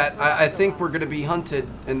do that. I think we're gonna be hunted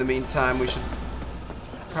in the meantime. We should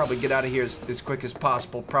probably get out of here as quick as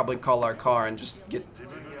possible. Probably call our car and just get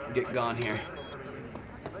gone here.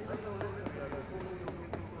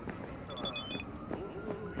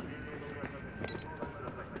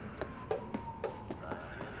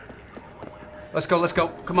 Let's go, let's go.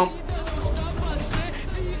 Come on.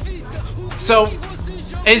 So,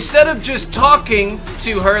 instead of just talking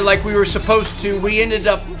to her like we were supposed to, we ended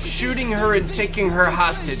up shooting her and taking her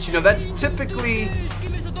hostage. You know, that's typically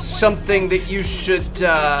something that you should,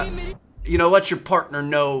 you know, let your partner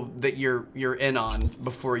know that you're in on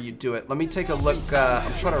before you do it. Let me take a look.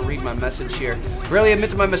 I'm trying to read my message here. Really admit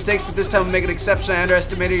to my mistakes, but this time I'll make an exception. I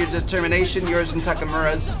underestimated your determination, yours and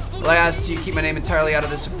Takemura's. Well, I asked you to keep my name entirely out of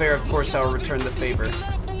this affair. Of course, I'll return the favor.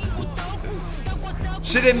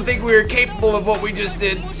 She didn't think we were capable of what we just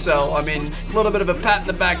did, so, I mean, a little bit of a pat in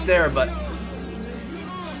the back there, but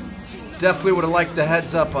definitely would have liked the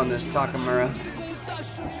heads up on this, Takemura.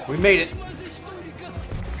 We made it.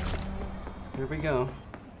 Here we go.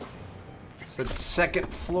 Said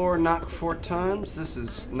second floor, knock 4 times. This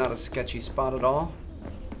is not a sketchy spot at all.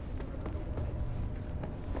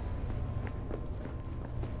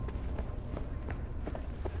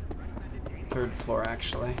 Third floor,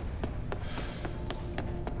 actually.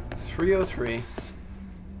 303.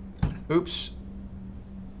 Oops.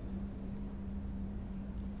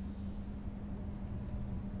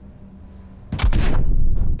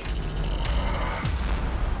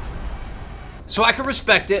 So I can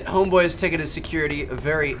respect it. Homeboy has taken his security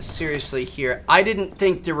very seriously here. I didn't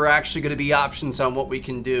think there were actually going to be options on what we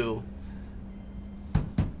can do.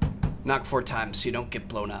 Knock 4 times so you don't get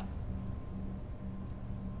blown up.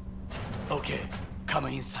 Okay, come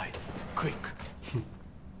inside. Quick.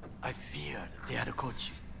 I feared they had caught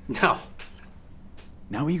you. No.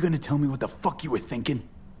 Now are you gonna tell me what the fuck you were thinking?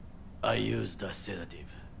 I used a sedative.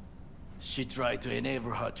 She tried to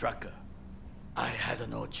enable her tracker. I had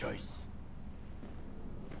no choice.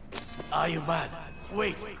 Are you mad?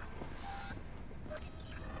 Wait.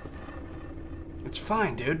 It's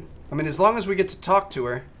fine, dude. I mean, as long as we get to talk to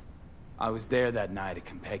her. I was there that night at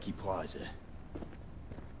Konpeki Plaza.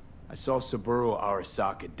 I saw Saburo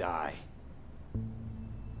Arasaka die.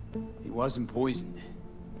 He wasn't poisoned.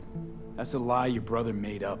 That's a lie your brother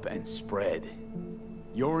made up and spread.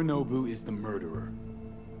 Yorinobu is the murderer.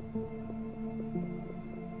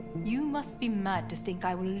 You must be mad to think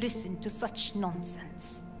I will listen to such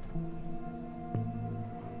nonsense.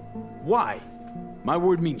 Why? My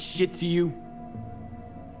word means shit to you?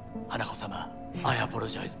 Hanako-sama, I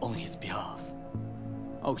apologize on his behalf.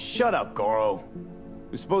 Oh, shut up, Goro.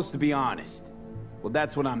 We're supposed to be honest. Well,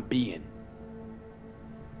 that's what I'm being.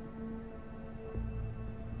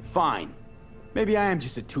 Fine. Maybe I am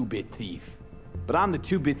just a 2-bit thief. But I'm the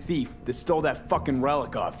 2-bit thief that stole that fucking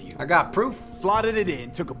relic off you. I got proof. Slotted it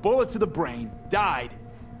in, took a bullet to the brain, died.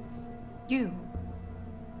 You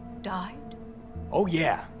died? Oh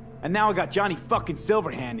yeah. And now I got Johnny fucking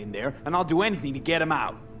Silverhand in there, and I'll do anything to get him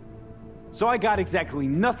out. So I got exactly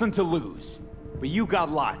nothing to lose. But you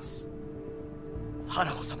got lots.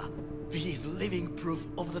 Hanako-sama, he is living proof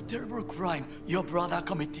of the terrible crime your brother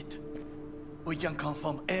committed. We can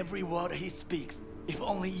confirm every word he speaks, if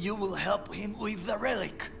only you will help him with the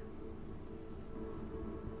relic.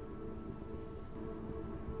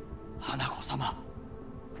 Hanako-sama.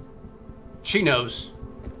 She knows.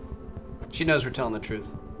 She knows we're telling the truth.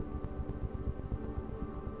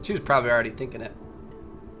 She was probably already thinking it.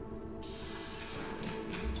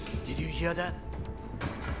 Did you hear that?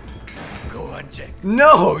 Go and check.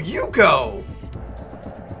 No, you go!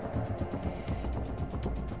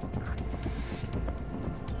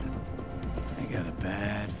 I got a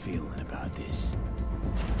bad feeling about this.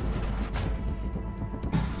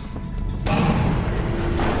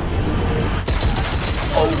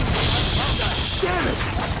 Oh, damn it!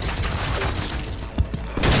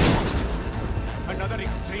 Another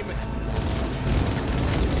extremist.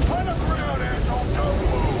 Turn around, asshole! Don't move!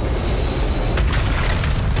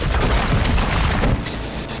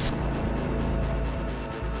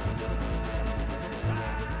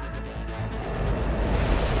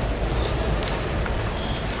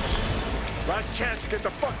 chance to get the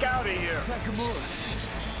fuck out of here. Takemura.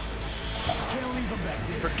 Can't leave him back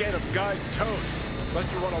there. Forget him, guy's toast.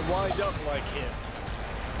 Unless you want to wind up like him.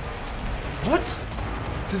 What?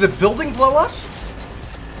 Did the building blow up?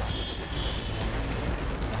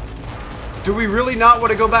 Do we really not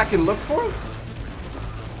want to go back and look for him?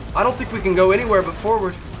 I don't think we can go anywhere but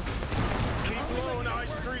forward. Keep low and eyes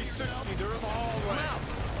 360. They're in the hallway.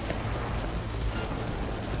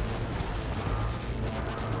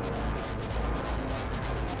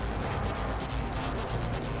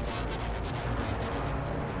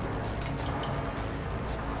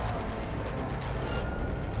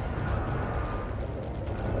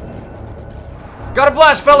 Got a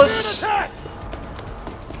blast, fellas.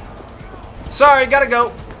 Sorry, gotta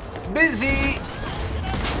go. Busy.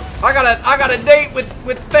 I got a date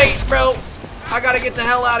with fate, bro. I gotta get the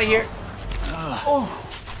hell out of here. Oh.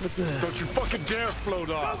 Don't you fucking dare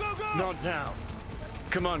float off. Go. Not now.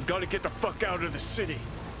 Come on, gotta get the fuck out of the city.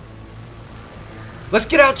 Let's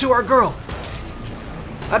get out to our girl.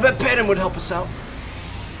 I bet Panem would help us out.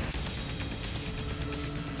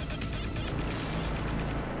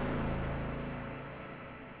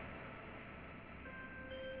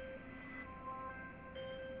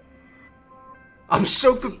 I'm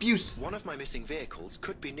so confused. One of my missing vehicles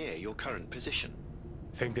could be near your current position.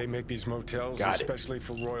 Think they make these motels especially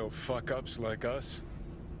for royal fuck-ups like us?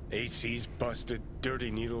 AC's busted,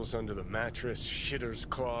 dirty needles under the mattress, shitters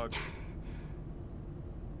clogged.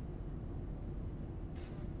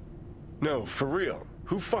 No, for real.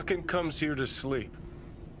 Who fucking comes here to sleep?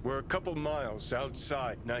 We're a couple miles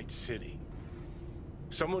outside Night City.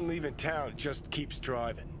 Someone leaving town just keeps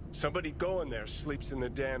driving. Somebody going there sleeps in the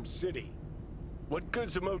damn city. What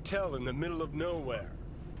good's a motel in the middle of nowhere?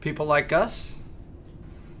 People like us?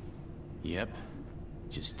 Yep.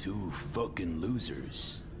 Just two fucking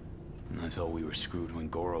losers. And I thought we were screwed when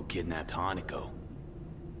Goro kidnapped Hanako.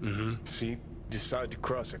 Mm-hmm. See? Decide to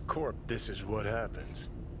cross a corp, this is what happens.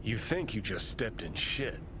 You think you just stepped in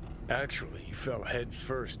shit. Actually, you fell head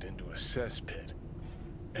first into a cesspit.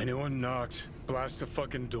 Anyone knocks, blast the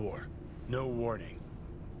fucking door. No warning.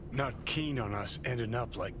 Not keen on us ending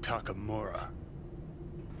up like Takemura.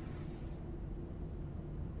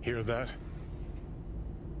 Hear that?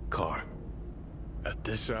 Car. At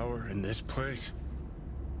this hour, in this place?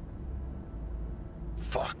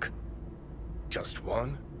 Fuck. Just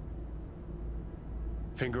one?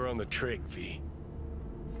 Finger on the trig, V.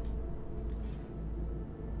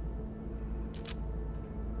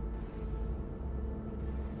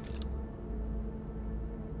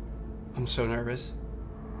 I'm so nervous.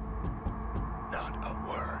 Not a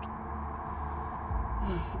word.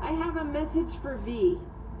 I have a message for V.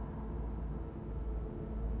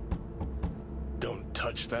 Don't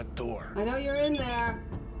touch that door. I know you're in there.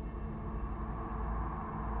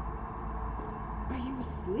 Are you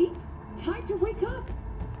asleep? Time to wake up.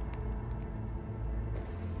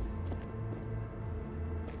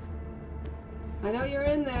 I know you're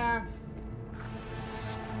in there.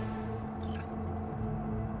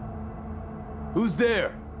 Who's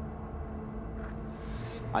there?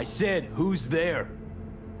 I said, who's there?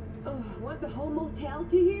 Oh, want the whole motel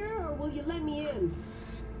to hear, or will you let me in?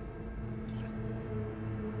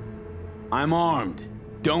 I'm armed.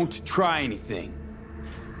 Don't try anything.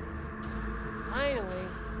 Finally.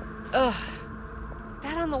 Ugh.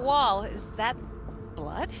 That on the wall, is that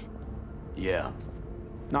blood? Yeah.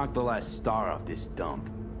 Knocked the last star off this dump.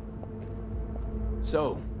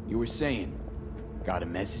 So, you were saying, got a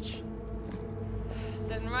message?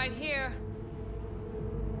 Sitting right here.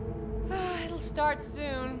 It'll start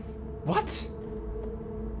soon. What?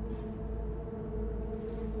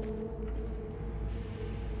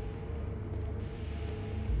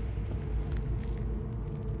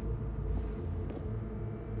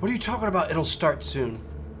 What are you talking about? It'll start soon.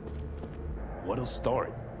 What'll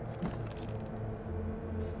start?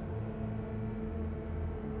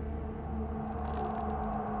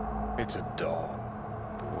 It's a doll.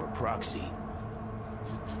 Or a proxy.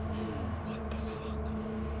 What the fuck?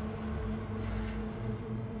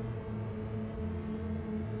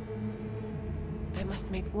 I must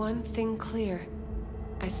make one thing clear.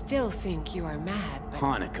 I still think you are mad, but...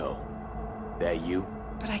 Hanako. That you?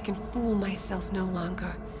 But I can fool myself no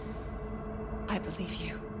longer. I believe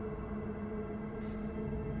you.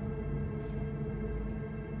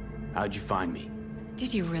 How'd you find me?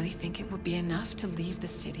 Did you really think it would be enough to leave the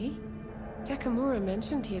city? Takemura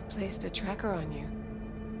mentioned he had placed a tracker on you.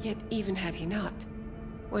 Yet even had he not,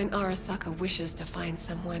 when Arasaka wishes to find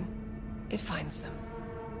someone, it finds them.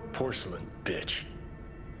 Porcelain bitch.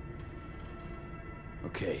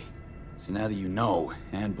 Okay, so now that you know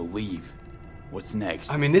and believe, What's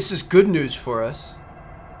next? I mean, this is good news for us.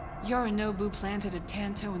 Yorinobu planted a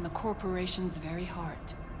Tanto in the corporation's very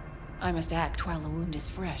heart. I must act while the wound is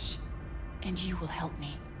fresh. And you will help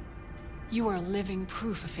me. You are living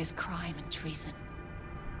proof of his crime and treason.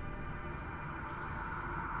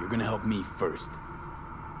 You're gonna help me first.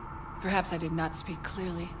 Perhaps I did not speak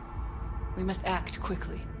clearly. We must act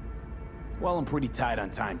quickly. Well, I'm pretty tight on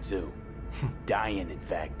time, too. Dying, in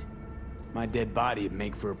fact. My dead body would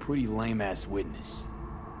make for a pretty lame-ass witness.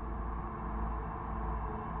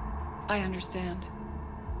 I understand.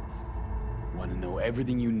 Want to know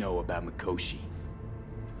everything you know about Mikoshi.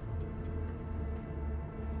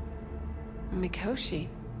 Mikoshi?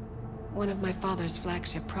 One of my father's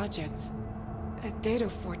flagship projects. A data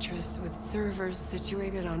fortress with servers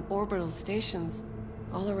situated on orbital stations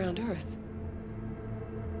all around Earth.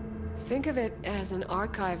 Think of it as an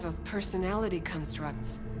archive of personality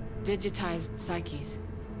constructs, digitized psyches.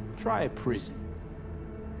 Try a prison.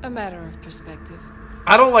 A matter of perspective.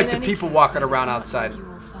 I don't like In the any people case, walking I do around not outside. know you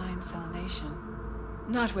will find salvation.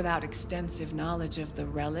 Not without extensive knowledge of the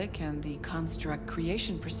relic and the construct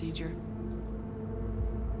creation procedure.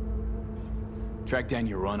 Track down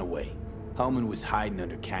your runaway. Hellman was hiding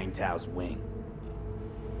under Kang Tao's wing.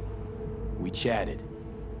 We chatted.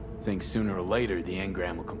 Think sooner or later the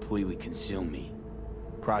engram will completely consume me.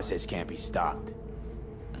 Process can't be stopped.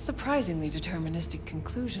 A surprisingly deterministic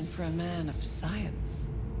conclusion for a man of science.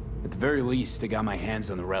 At the very least, I got my hands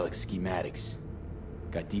on the relic schematics.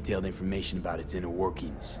 Got detailed information about its inner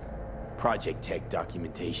workings. Project tech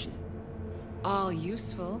documentation. All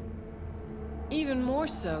useful. Even more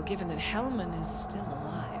so given that Hellman is still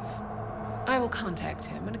alive. I will contact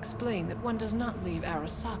him and explain that one does not leave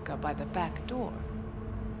Arasaka by the back door.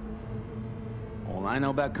 All I know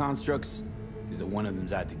about constructs is that one of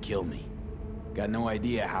them's out to kill me. Got no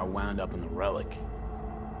idea how I wound up on the relic.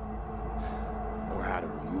 Or how to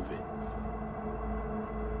remove it.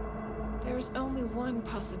 There is only one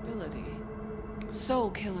possibility.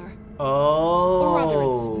 Soul Killer. Oh. Or rather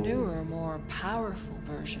its newer, more powerful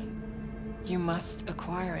version. You must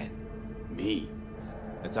acquire it. Me?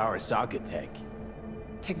 That's Arasaka tech.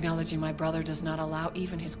 Technology my brother does not allow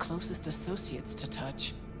even his closest associates to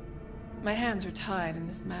touch. My hands are tied in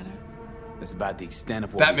this matter. That's about the extent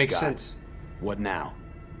of what That we makes got. sense. What now?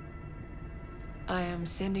 I am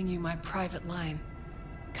sending you my private line.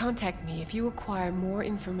 Contact me if you acquire more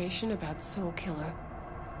information about Soul Killer.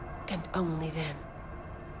 And only then.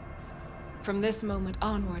 From this moment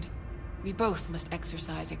onward, we both must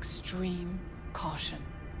exercise extreme caution.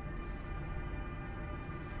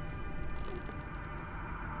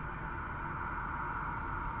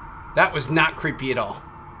 That was not creepy at all.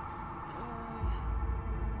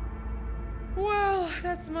 Well,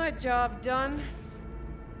 that's my job done.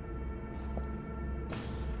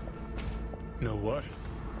 Know what?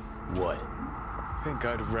 What? Think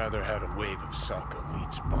I'd have rather had a wave of Sokka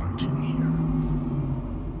elites barge in here.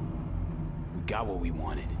 We got what we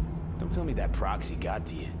wanted. Don't tell me that proxy got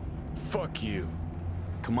to you. Fuck you.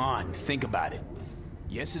 Come on, think about it.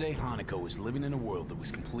 Yesterday, Hanako was living in a world that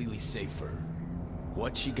was completely safe for her.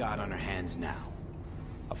 What's she got on her hands now?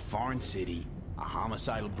 A foreign city, a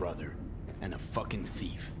homicidal brother, and a fucking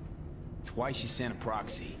thief. It's why she sent a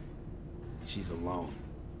proxy. She's alone.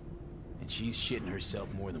 And she's shitting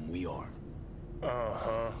herself more than we are.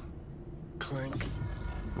 Uh-huh. Clink.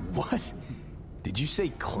 What? Did you say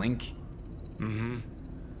clink? Mm-hmm.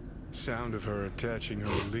 Sound of her attaching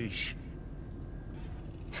her leash.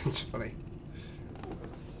 That's funny.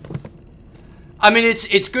 I mean,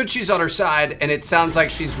 it's good she's on her side, and it sounds like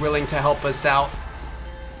she's willing to help us out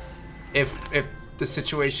if the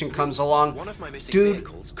situation comes along. One of my missing Dude,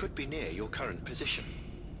 vehicles could be near your current position.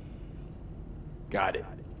 Got it.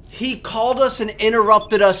 he called us and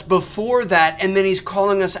interrupted us before that, and then he's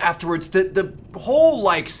calling us afterwards. The whole,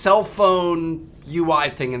 like, cell phone UI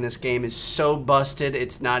thing in this game is so busted,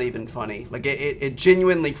 it's not even funny. Like, it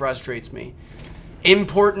genuinely frustrates me.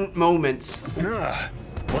 Important moments. Nah.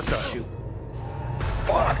 What the? Shoot.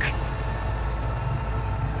 Fuck.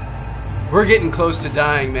 We're getting close to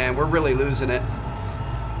dying, man. We're really losing it.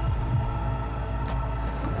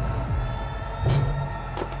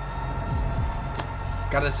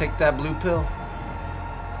 Gotta take that blue pill.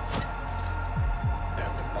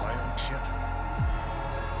 That the bio chip?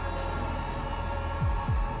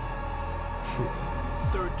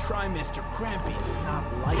 Third trimester cramping is not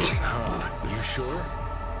light. You sure?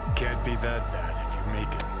 Can't be that bad if you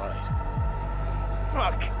make it light.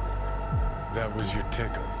 Fuck. That was your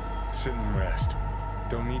tickle. Sit and rest.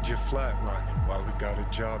 Don't need you flatlining while we got a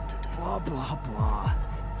job to do. Blah, blah, blah.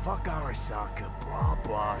 Fuck Arasaka. Blah,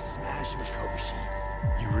 blah. Smash Mikoshi.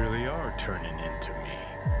 You really are turning into me.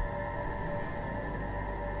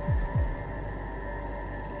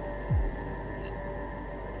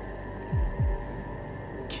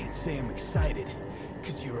 Can't say I'm excited,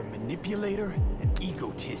 because you're a manipulator, an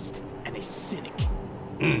egotist, and a cynic.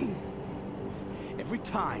 Every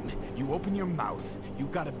time you open your mouth, you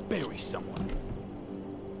gotta bury someone.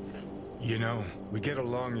 You know, we get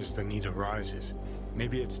along as the need arises.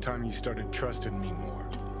 Maybe it's time you started trusting me more.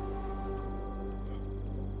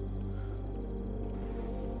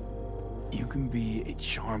 You can be a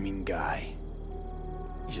charming guy.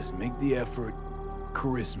 Just make the effort,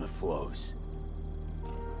 charisma flows.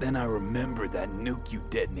 Then I remembered that nuke you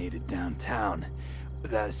detonated downtown,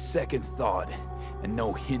 without a second thought, and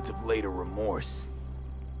no hint of later remorse.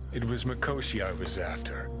 It was Mikoshi I was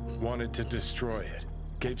after. Wanted to destroy it.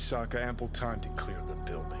 Gave Sokka ample time to clear the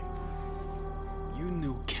building. You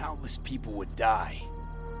knew countless people would die.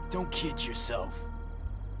 Don't kid yourself.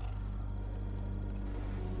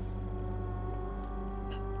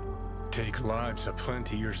 Take lives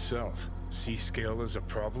aplenty yourself. See scale as a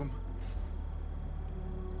problem?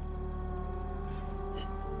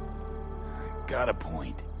 Got a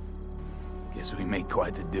point. Guess we make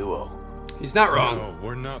quite the duo. He's not wrong. No,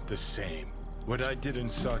 we're not the same. What I did in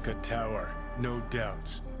Sokka Tower, no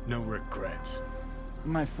doubts, no regrets.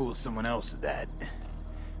 You might fool someone else with that,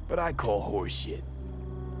 but I call horseshit.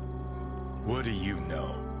 What do you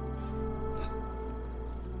know?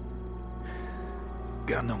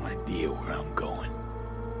 Got no idea where I'm going.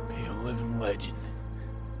 Be a living legend.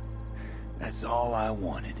 That's all I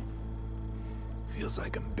wanted. Feels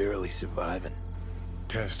like I'm barely surviving.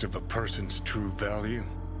 Test of a person's true value?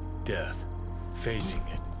 Death. Facing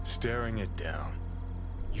it, staring it down.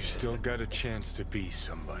 You still got a chance to be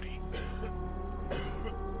somebody.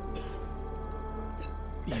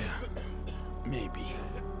 Yeah, maybe.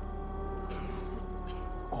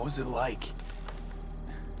 What was it like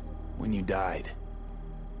when you died?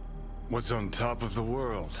 Was on top of the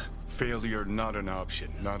world. Failure not an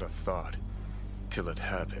option, not a thought. Till it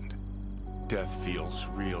happened. Death feels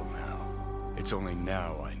real now. It's only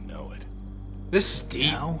now I know it. This is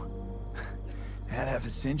deep. Now? Had half a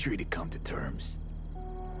century to come to terms.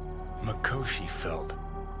 Mikoshi felt,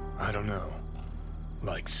 I don't know,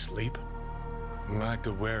 like sleep? Lacked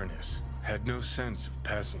awareness, had no sense of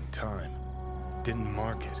passing time. Didn't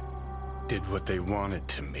mark it. Did what they wanted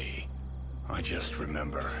to me. I just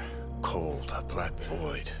remember cold, a black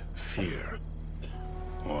void, fear.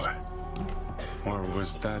 Or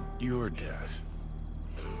was that your death?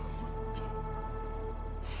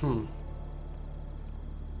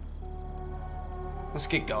 Let's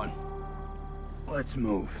get going. Let's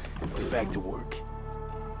move. Get back to work.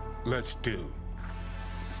 Let's do.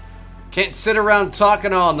 Can't sit around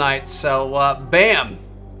talking all night, so bam.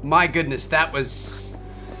 My goodness, that was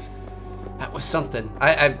something.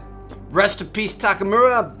 I rest in peace,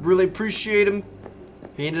 Takemura. Really appreciate him.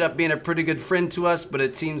 He ended up being a pretty good friend to us, but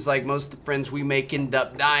it seems like most of the friends we make end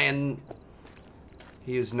up dying.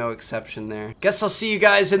 He is no exception there. Guess I'll see you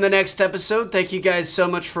guys in the next episode. Thank you guys so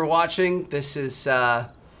much for watching. This is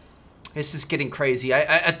getting crazy.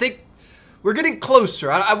 I think we're getting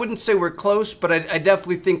closer. I wouldn't say we're close, but I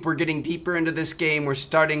definitely think we're getting deeper into this game. We're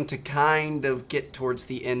starting to kind of get towards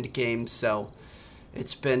the end game, so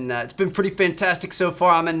it's been pretty fantastic so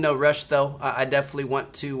far. I'm in no rush though. I definitely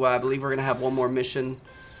want to. I believe we're gonna have one more mission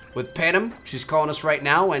with Panem. She's calling us right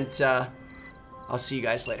now, and I'll see you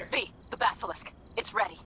guys later. V, the basilisk. It's ready.